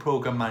forums and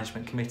programme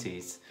management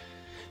committees.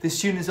 The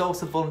student has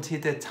also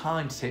volunteered their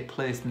time to take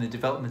place in the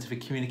development of a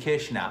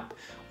communication app,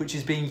 which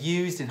is being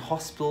used in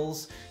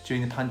hospitals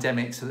during the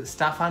pandemic so that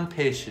staff and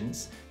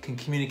patients can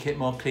communicate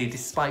more clearly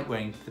despite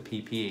wearing the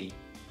PPE.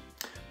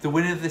 The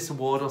winner of this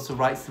award also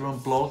writes their own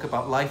blog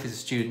about life as a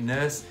student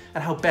nurse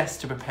and how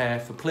best to prepare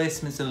for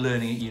placements and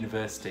learning at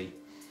university.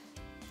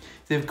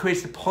 They've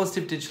created a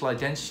positive digital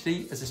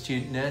identity as a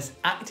student nurse,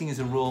 acting as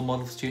a role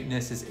model for student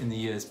nurses in the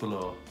years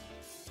below.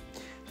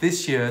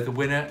 This year, the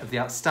winner of the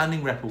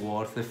Outstanding Rep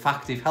Award for the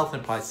Faculty of Health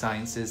and Applied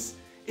Sciences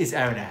is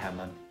Erin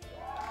Hammond.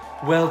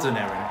 Well done,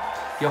 Erin.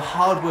 Your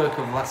hard work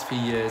over the last few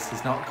years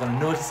has not gone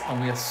unnoticed, and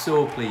we are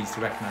so pleased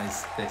to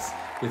recognise this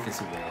with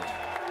this award.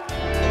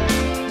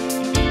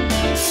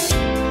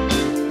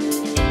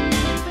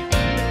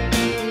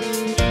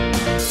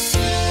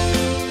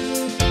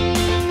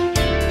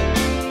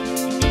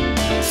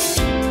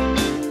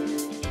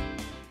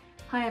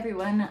 Hi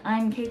everyone,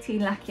 I'm Katie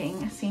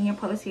Lacking, Senior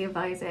Policy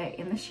Advisor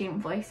in the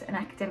Student Voice and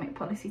Academic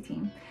Policy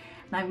team,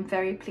 and I'm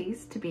very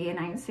pleased to be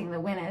announcing the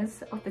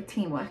winners of the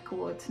Teamwork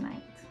Award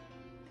tonight.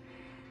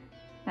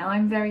 Now,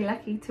 I'm very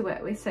lucky to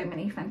work with so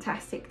many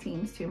fantastic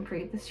teams to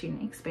improve the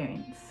student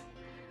experience.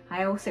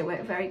 I also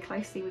work very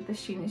closely with the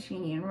Students'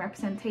 Union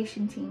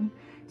representation team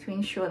to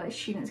ensure that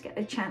students get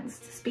the chance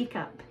to speak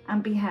up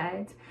and be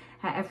heard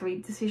at every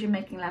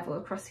decision-making level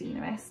across the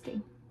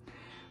university,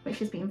 which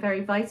has been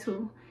very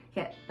vital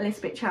yet a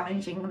little bit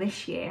challenging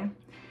this year.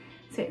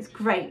 So it's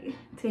great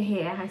to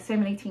hear how so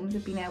many teams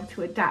have been able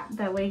to adapt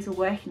their ways of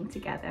working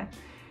together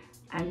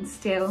and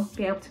still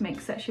be able to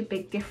make such a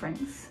big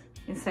difference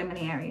in so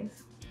many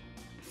areas.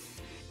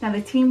 Now,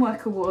 the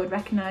Teamwork Award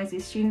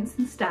recognises students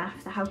and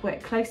staff that have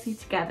worked closely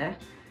together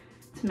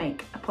to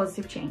make a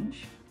positive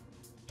change.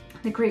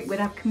 The group would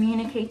have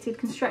communicated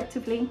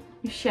constructively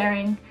with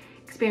sharing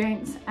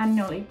experience and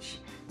knowledge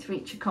to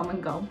reach a common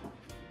goal.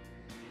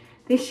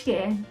 This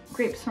year,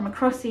 groups from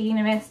across the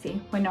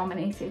university were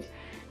nominated,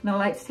 and I'd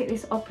like to take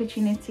this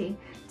opportunity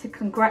to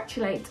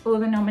congratulate all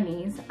the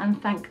nominees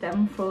and thank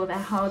them for all their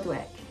hard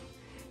work.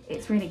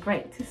 It's really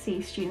great to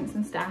see students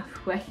and staff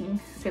working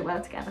so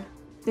well together.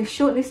 The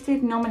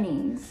shortlisted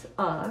nominees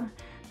are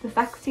the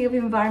Faculty of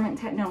Environment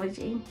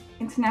Technology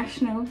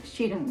International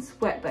Students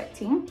Workbook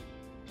Team,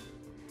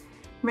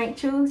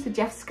 Rachel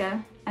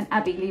Zajewska and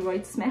Abby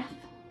Leroy-Smith,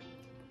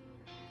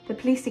 the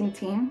Policing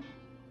Team,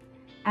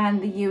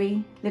 and the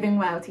UWE Living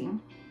Well team.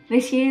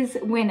 This year's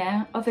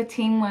winner of the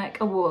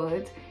Teamwork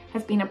Award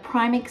has been a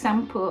prime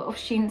example of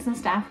students and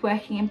staff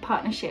working in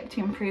partnership to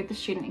improve the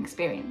student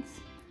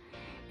experience.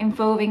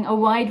 Involving a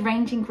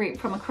wide-ranging group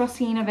from across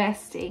the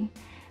university,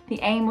 the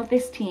aim of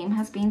this team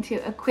has been to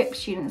equip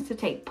students to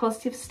take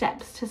positive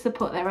steps to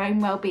support their own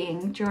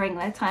well-being during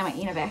their time at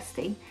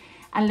university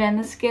and learn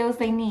the skills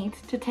they need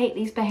to take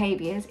these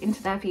behaviours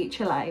into their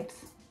future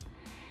lives.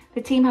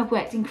 The team have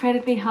worked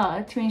incredibly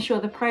hard to ensure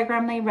the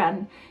programme they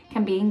run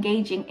can be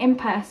engaging in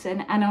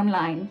person and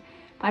online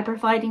by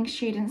providing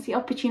students the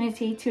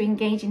opportunity to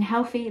engage in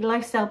healthy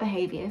lifestyle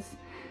behaviours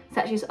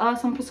such as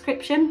art on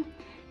prescription,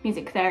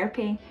 music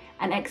therapy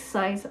and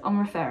exercise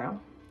on referral.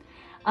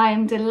 I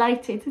am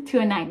delighted to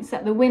announce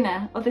that the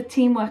winner of the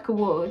Teamwork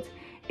Award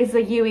is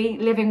the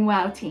UWE Living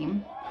Well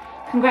team.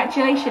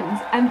 Congratulations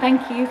and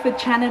thank you for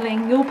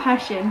channeling your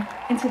passion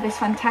into this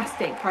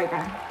fantastic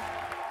programme.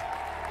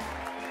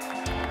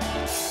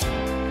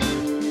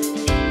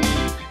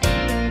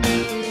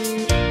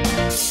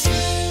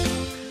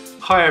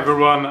 Hi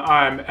everyone,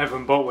 I'm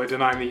Evan Botwood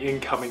and I'm the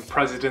incoming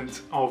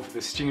president of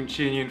the Students'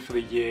 Union for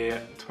the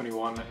year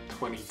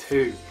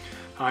 21-22.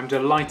 I'm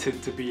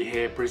delighted to be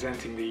here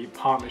presenting the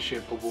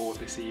Partnership Award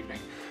this evening.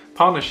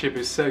 Partnership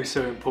is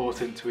so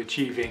important to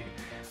achieving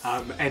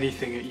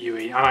anything at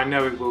UWE, and I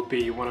know it will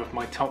be one of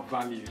my top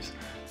values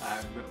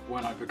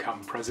when I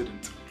become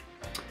president.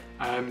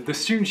 The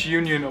Students'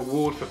 Union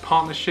Award for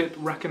Partnership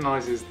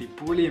recognises the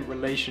brilliant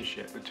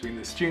relationship between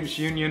the Students'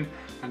 Union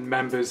and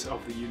members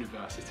of the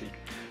university.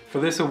 For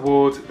this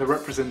award, the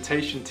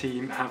representation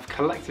team have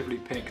collectively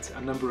picked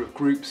a number of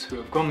groups who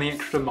have gone the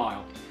extra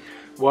mile,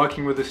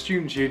 working with the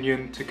Students'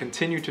 Union to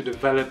continue to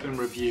develop and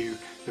review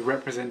the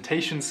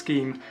representation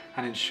scheme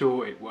and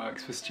ensure it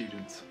works for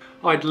students.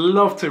 I'd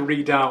love to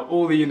read out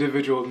all the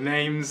individual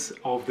names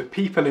of the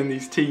people in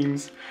these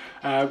teams,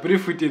 but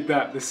if we did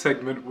that, this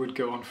segment would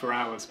go on for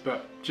hours,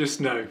 but just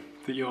know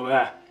that you're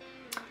there.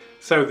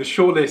 So the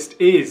shortlist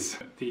is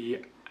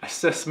the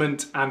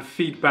Assessment and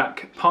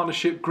Feedback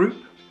Partnership Group,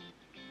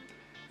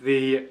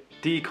 the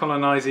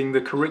Decolonising the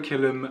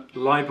Curriculum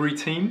Library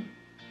Team,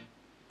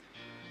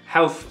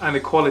 Health and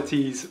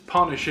Equalities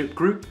Partnership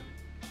Group,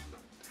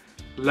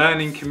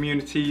 Learning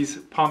Communities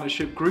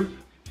Partnership Group,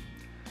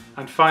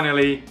 and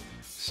finally,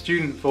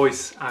 Student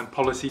Voice and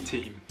Policy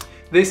Team.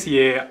 This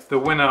year, the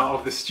winner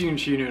of the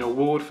Students' Union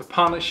Award for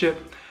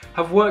Partnership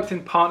have worked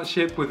in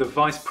partnership with the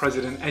Vice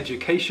President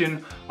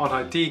Education on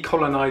our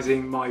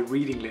Decolonising My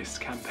Reading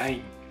List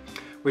campaign,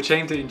 which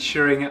aimed at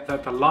ensuring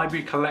that the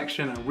library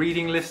collection and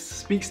reading list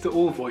speaks to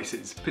all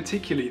voices,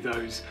 particularly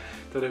those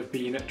that have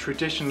been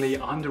traditionally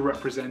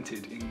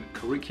underrepresented in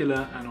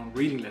curricula and on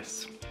reading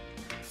lists.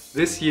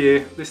 This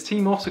year, this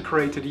team also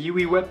created a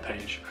UWE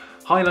webpage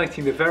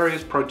highlighting the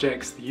various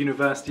projects the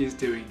university is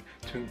doing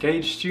to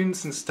engage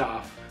students and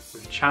staff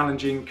with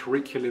challenging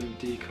curriculum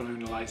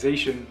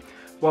decolonialisation,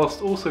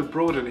 whilst also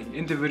broadening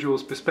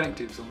individuals'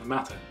 perspectives on the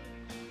matter.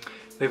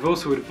 They've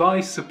also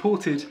advised,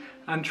 supported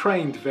and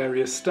trained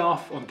various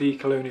staff on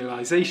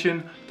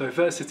decolonialisation,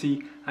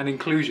 diversity and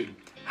inclusion,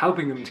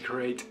 helping them to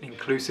create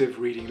inclusive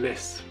reading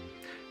lists.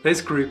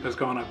 This group has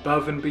gone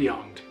above and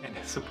beyond in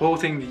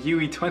supporting the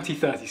UWE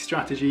 2030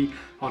 strategy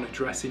on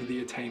addressing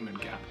the attainment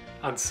gap.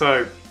 And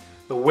so,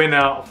 the winner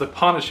of the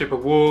Partnership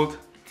Award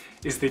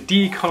is the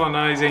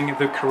Decolonising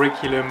the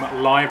Curriculum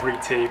Library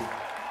team.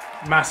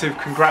 Massive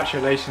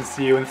congratulations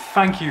to you and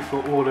thank you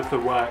for all of the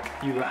work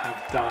you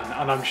have done,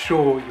 and I'm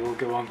sure you will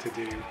go on to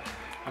do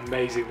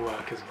amazing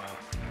work as well.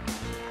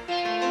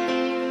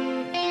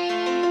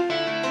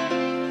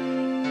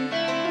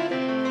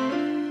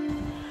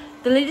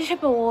 The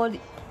Leadership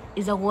Award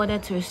is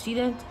awarded to a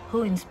student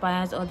who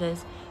inspires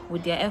others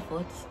with their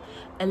efforts,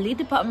 a lead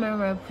department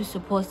rep who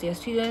supports their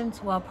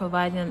students while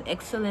providing an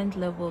excellent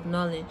level of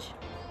knowledge,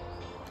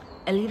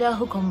 a leader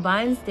who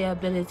combines their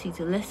ability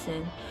to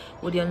listen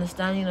with the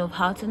understanding of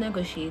how to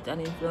negotiate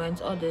and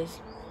influence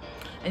others,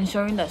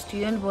 ensuring that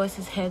student voice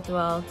is heard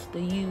throughout the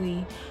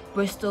UWE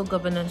Bristol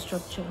governance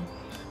structure.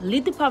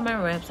 Lead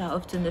department reps are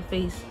often the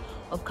face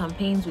of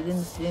campaigns within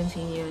the Students'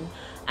 Union,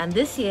 and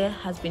this year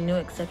has been no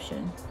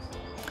exception.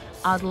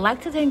 I would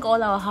like to thank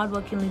all our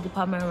hardworking lead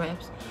department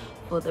reps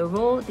for the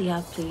role they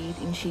have played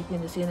in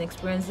shaping the student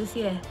experience this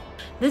year.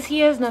 This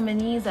year's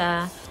nominees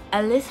are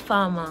Alice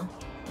Farmer,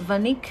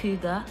 Vanik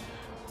Kuda,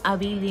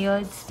 Abby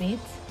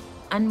Lloyd-Smith,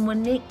 and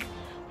Monique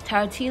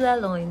Tartila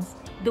Loins.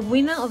 The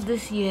winner of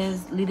this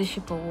year's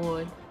Leadership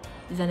Award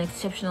is an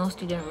exceptional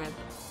student rep.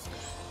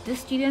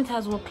 This student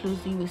has worked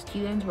closely with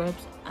student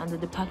reps and the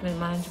department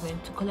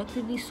management to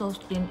collectively solve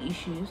student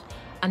issues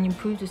and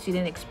improve the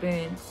student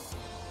experience.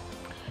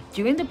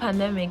 During the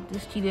pandemic, the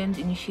student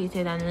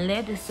initiated and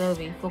led a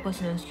survey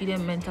focusing on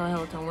student mental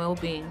health and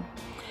well-being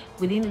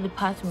within the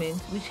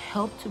department, which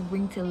helped to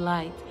bring to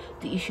light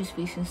the issues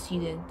facing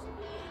students.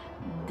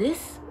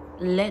 This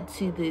led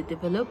to the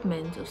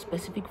development of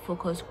specific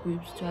focus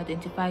groups to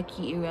identify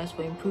key areas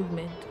for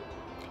improvement.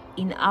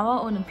 In our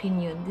own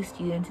opinion, this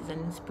student is an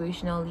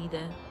inspirational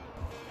leader.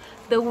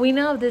 The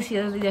winner of this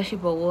year's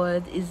Leadership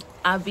Award is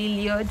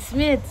Abby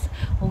Lloyd-Smith.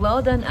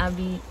 Well done,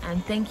 Abby,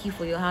 and thank you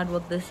for your hard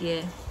work this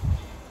year.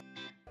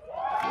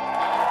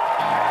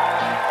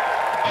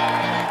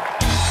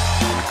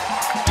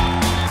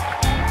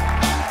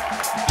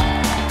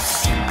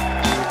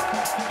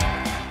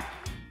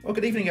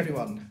 good evening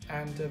everyone,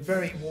 and a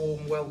very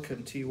warm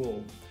welcome to you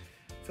all.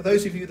 For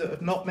those of you that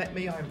have not met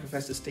me, I'm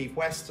Professor Steve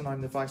West and I'm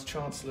the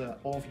Vice-Chancellor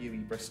of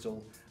UWE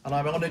Bristol, and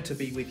I'm honoured to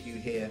be with you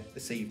here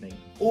this evening,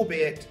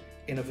 albeit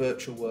in a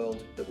virtual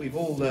world that we've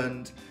all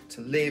learned to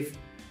live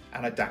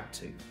and adapt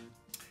to.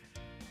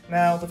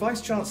 Now, the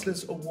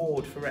Vice-Chancellor's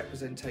Award for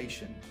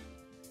Representation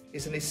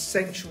is an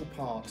essential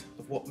part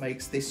of what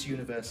makes this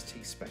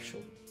university special.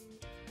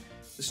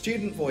 The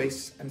student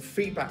voice and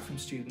feedback from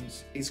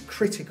students is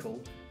critical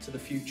to the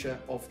future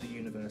of the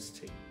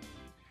university.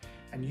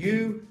 And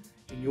you,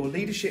 in your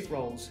leadership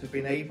roles, have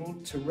been able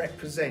to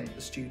represent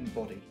the student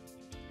body.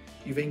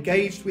 You've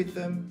engaged with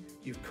them,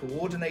 you've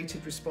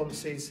coordinated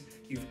responses,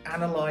 you've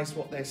analysed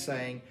what they're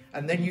saying,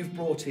 and then you've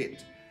brought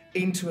it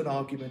into an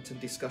argument and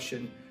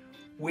discussion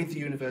with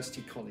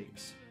university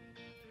colleagues.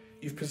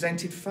 You've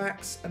presented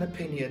facts and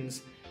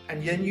opinions,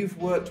 and then you've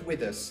worked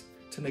with us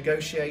to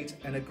negotiate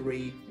and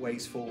agree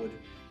ways forward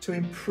to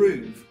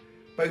improve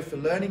both the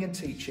learning and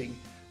teaching,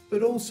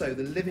 but also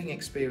the living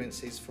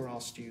experiences for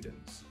our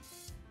students.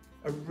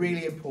 A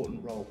really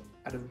important role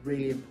at a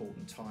really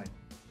important time.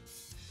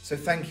 So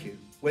thank you.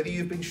 Whether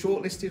you've been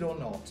shortlisted or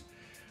not,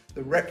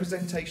 the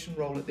representation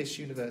role at this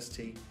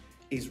university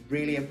is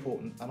really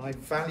important, and I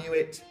value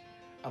it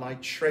and I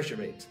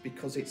treasure it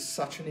because it's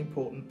such an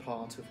important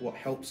part of what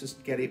helps us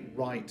get it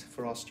right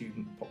for our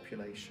student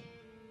population.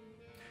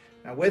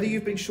 Now, whether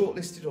you've been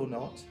shortlisted or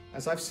not,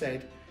 as I've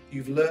said,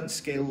 you've learned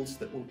skills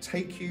that will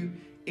take you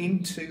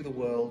into the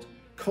world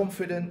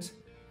confident,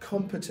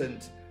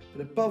 competent,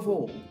 but above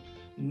all,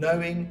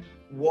 knowing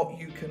what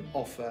you can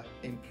offer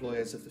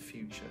employers of the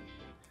future.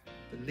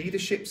 The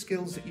leadership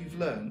skills that you've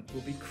learned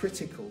will be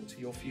critical to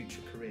your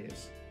future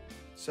careers.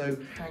 So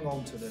hang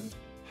on to them,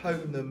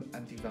 hone them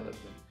and develop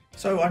them.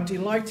 So I'm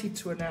delighted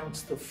to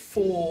announce the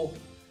 4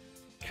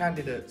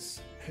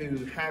 candidates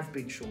who have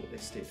been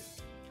shortlisted,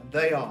 and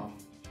they are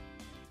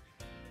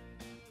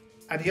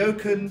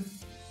Adeokan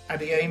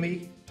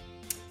Adeyemi,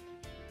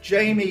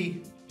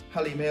 Jamie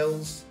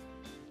Hully-Mills,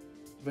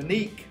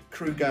 Vanique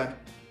Kruger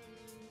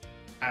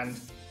and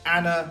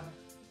Anna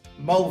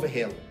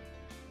Mulvihill.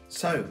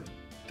 So,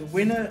 the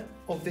winner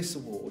of this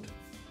award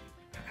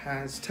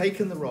has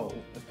taken the role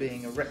of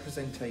being a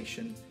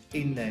representation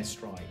in their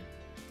stride.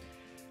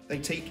 They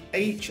take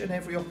each and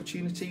every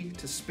opportunity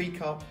to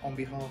speak up on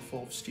behalf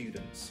of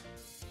students.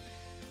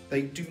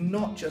 They do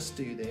not just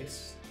do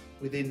this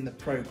within the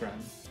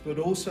programme, but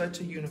also at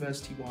a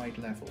university-wide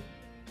level.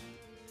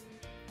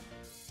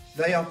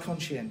 They are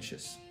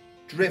conscientious,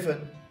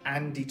 driven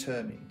and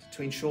determined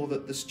to ensure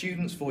that the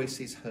students' voice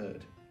is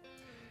heard.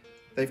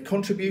 They've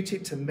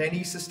contributed to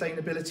many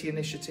sustainability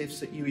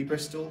initiatives at UWE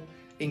Bristol,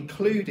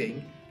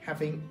 including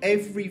having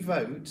every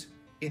vote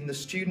in the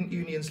Student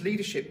Union's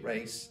leadership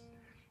race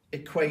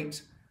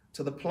equate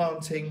to the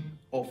planting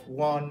of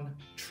 1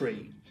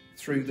 tree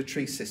through the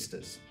Tree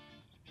Sisters.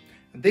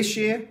 And this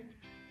year,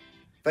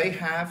 they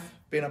have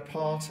been a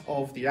part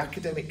of the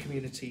Academic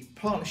Community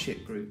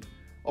Partnership Group,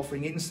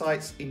 offering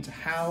insights into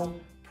how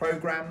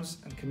programmes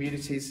and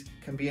communities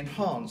can be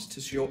enhanced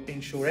to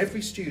ensure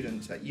every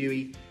student at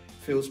UWE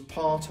feels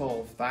part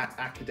of that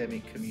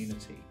academic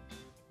community.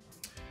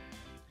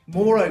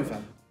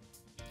 Moreover,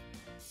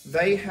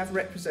 they have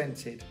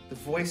represented the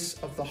voice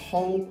of the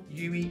whole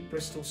UWE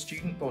Bristol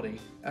student body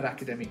at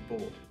Academic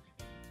Board.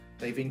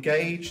 They've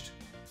engaged,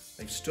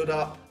 they've stood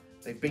up,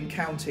 they've been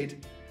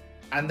counted,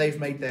 and they've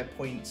made their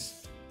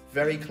points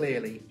very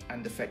clearly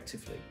and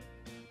effectively.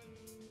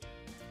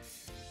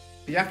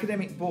 The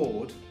Academic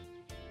Board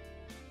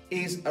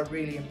is a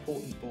really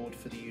important board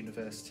for the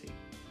university,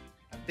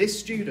 and this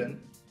student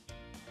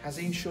has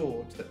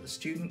ensured that the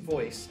student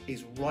voice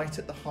is right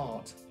at the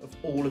heart of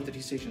all of the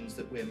decisions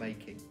that we're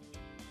making.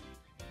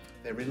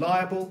 They're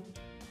reliable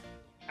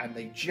and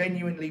they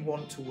genuinely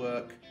want to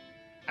work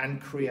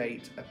and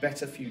create a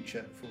better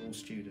future for all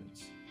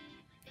students.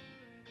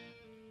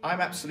 I'm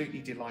absolutely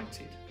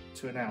delighted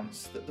to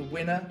announce that the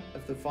winner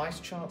of the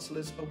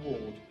Vice-Chancellor's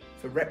Award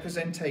for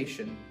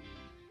Representation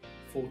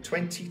for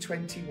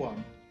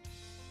 2021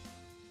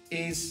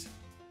 is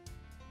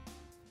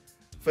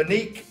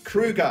Vanique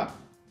Kruger.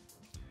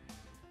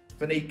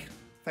 Vanique,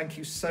 thank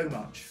you so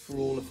much for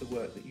all of the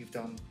work that you've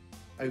done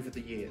over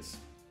the years.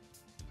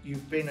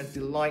 You've been a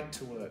delight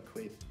to work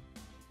with.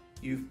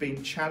 You've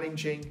been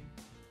challenging,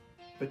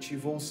 but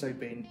you've also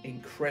been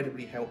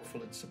incredibly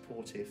helpful and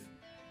supportive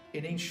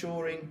in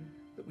ensuring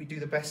that we do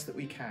the best that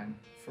we can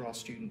for our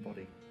student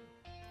body.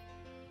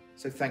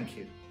 So thank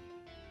you.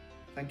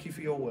 Thank you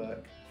for your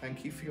work.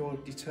 Thank you for your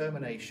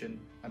determination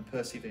and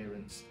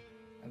perseverance.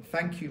 And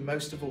thank you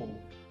most of all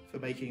for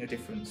making a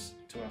difference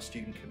to our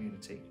student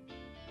community.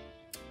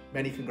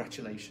 Many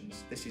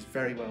congratulations. This is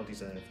very well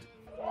deserved.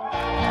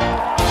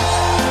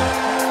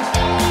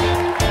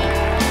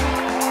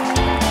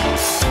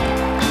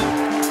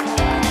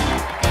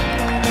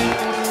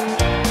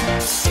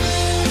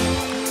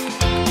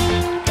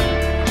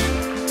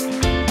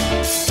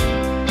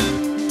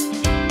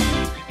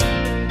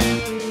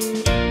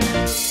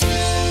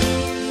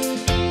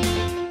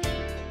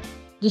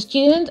 The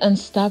student and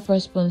staff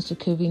response to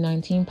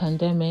COVID-19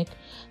 pandemic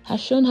has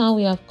shown how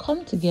we have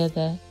come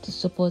together to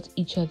support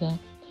each other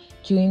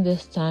during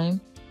this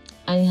time,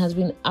 and it has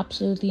been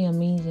absolutely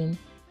amazing.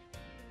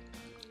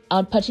 I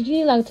would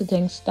particularly like to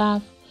thank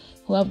staff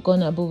who have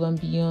gone above and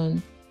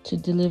beyond to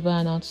deliver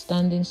an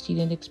outstanding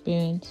student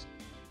experience.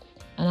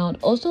 And I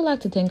would also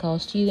like to thank our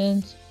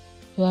students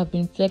who have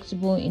been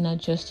flexible in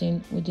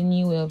adjusting with the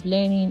new way of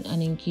learning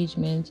and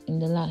engagement in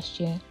the last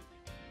year.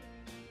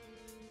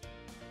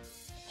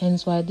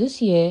 Hence why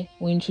this year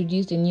we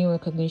introduced a new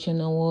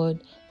recognition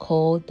award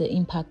called the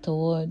Impact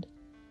Award.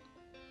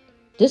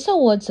 This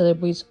award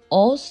celebrates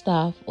all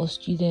staff or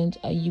students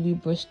at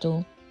UWI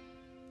Bristol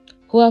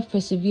who have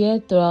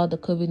persevered throughout the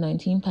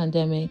COVID-19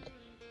 pandemic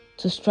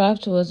to strive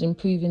towards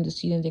improving the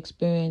student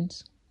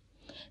experience.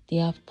 They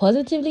have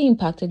positively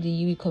impacted the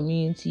UWI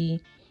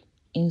community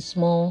in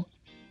small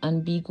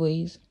and big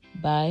ways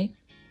by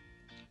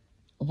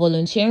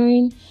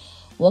volunteering,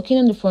 working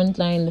on the front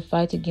line in the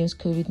fight against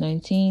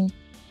COVID-19,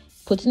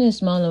 putting a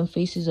smile on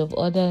faces of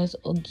others,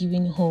 or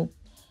giving hope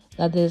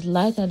that there's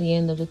light at the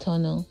end of the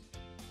tunnel.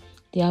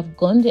 They have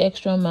gone the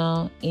extra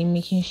mile in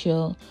making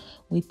sure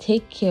we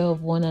take care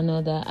of one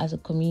another as a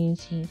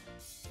community.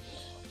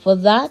 For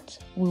that,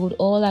 we would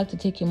all like to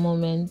take a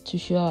moment to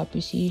show our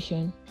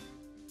appreciation.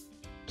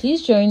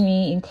 Please join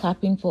me in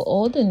clapping for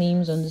all the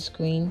names on the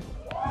screen.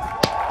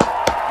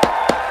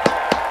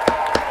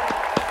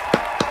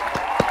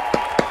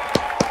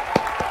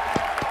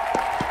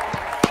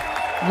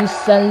 We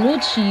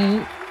salute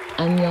you,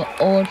 and you're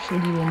all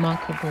truly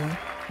remarkable.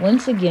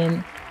 Once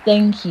again,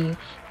 thank you,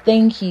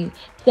 thank you,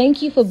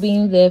 thank you for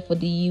being there for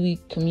the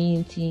UWI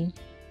community.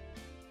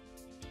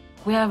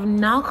 We have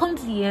now come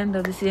to the end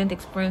of the Student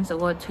Experience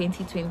Award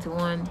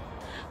 2021.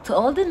 To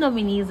all the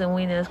nominees and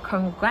winners,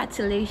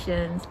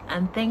 congratulations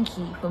and thank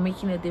you for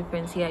making a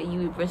difference here at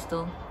UWI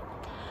Bristol.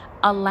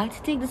 I'd like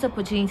to take this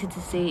opportunity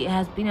to say it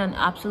has been an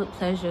absolute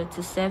pleasure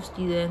to serve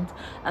students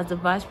as the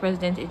Vice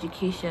President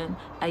Education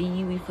at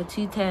UWI for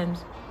 2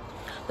 terms.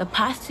 The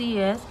past 2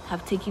 years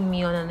have taken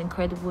me on an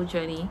incredible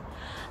journey,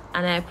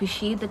 and I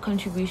appreciate the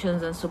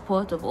contributions and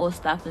support of all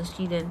staff and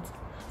students.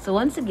 So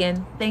once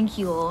again, thank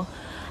you all,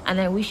 and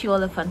I wish you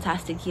all a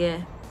fantastic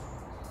year.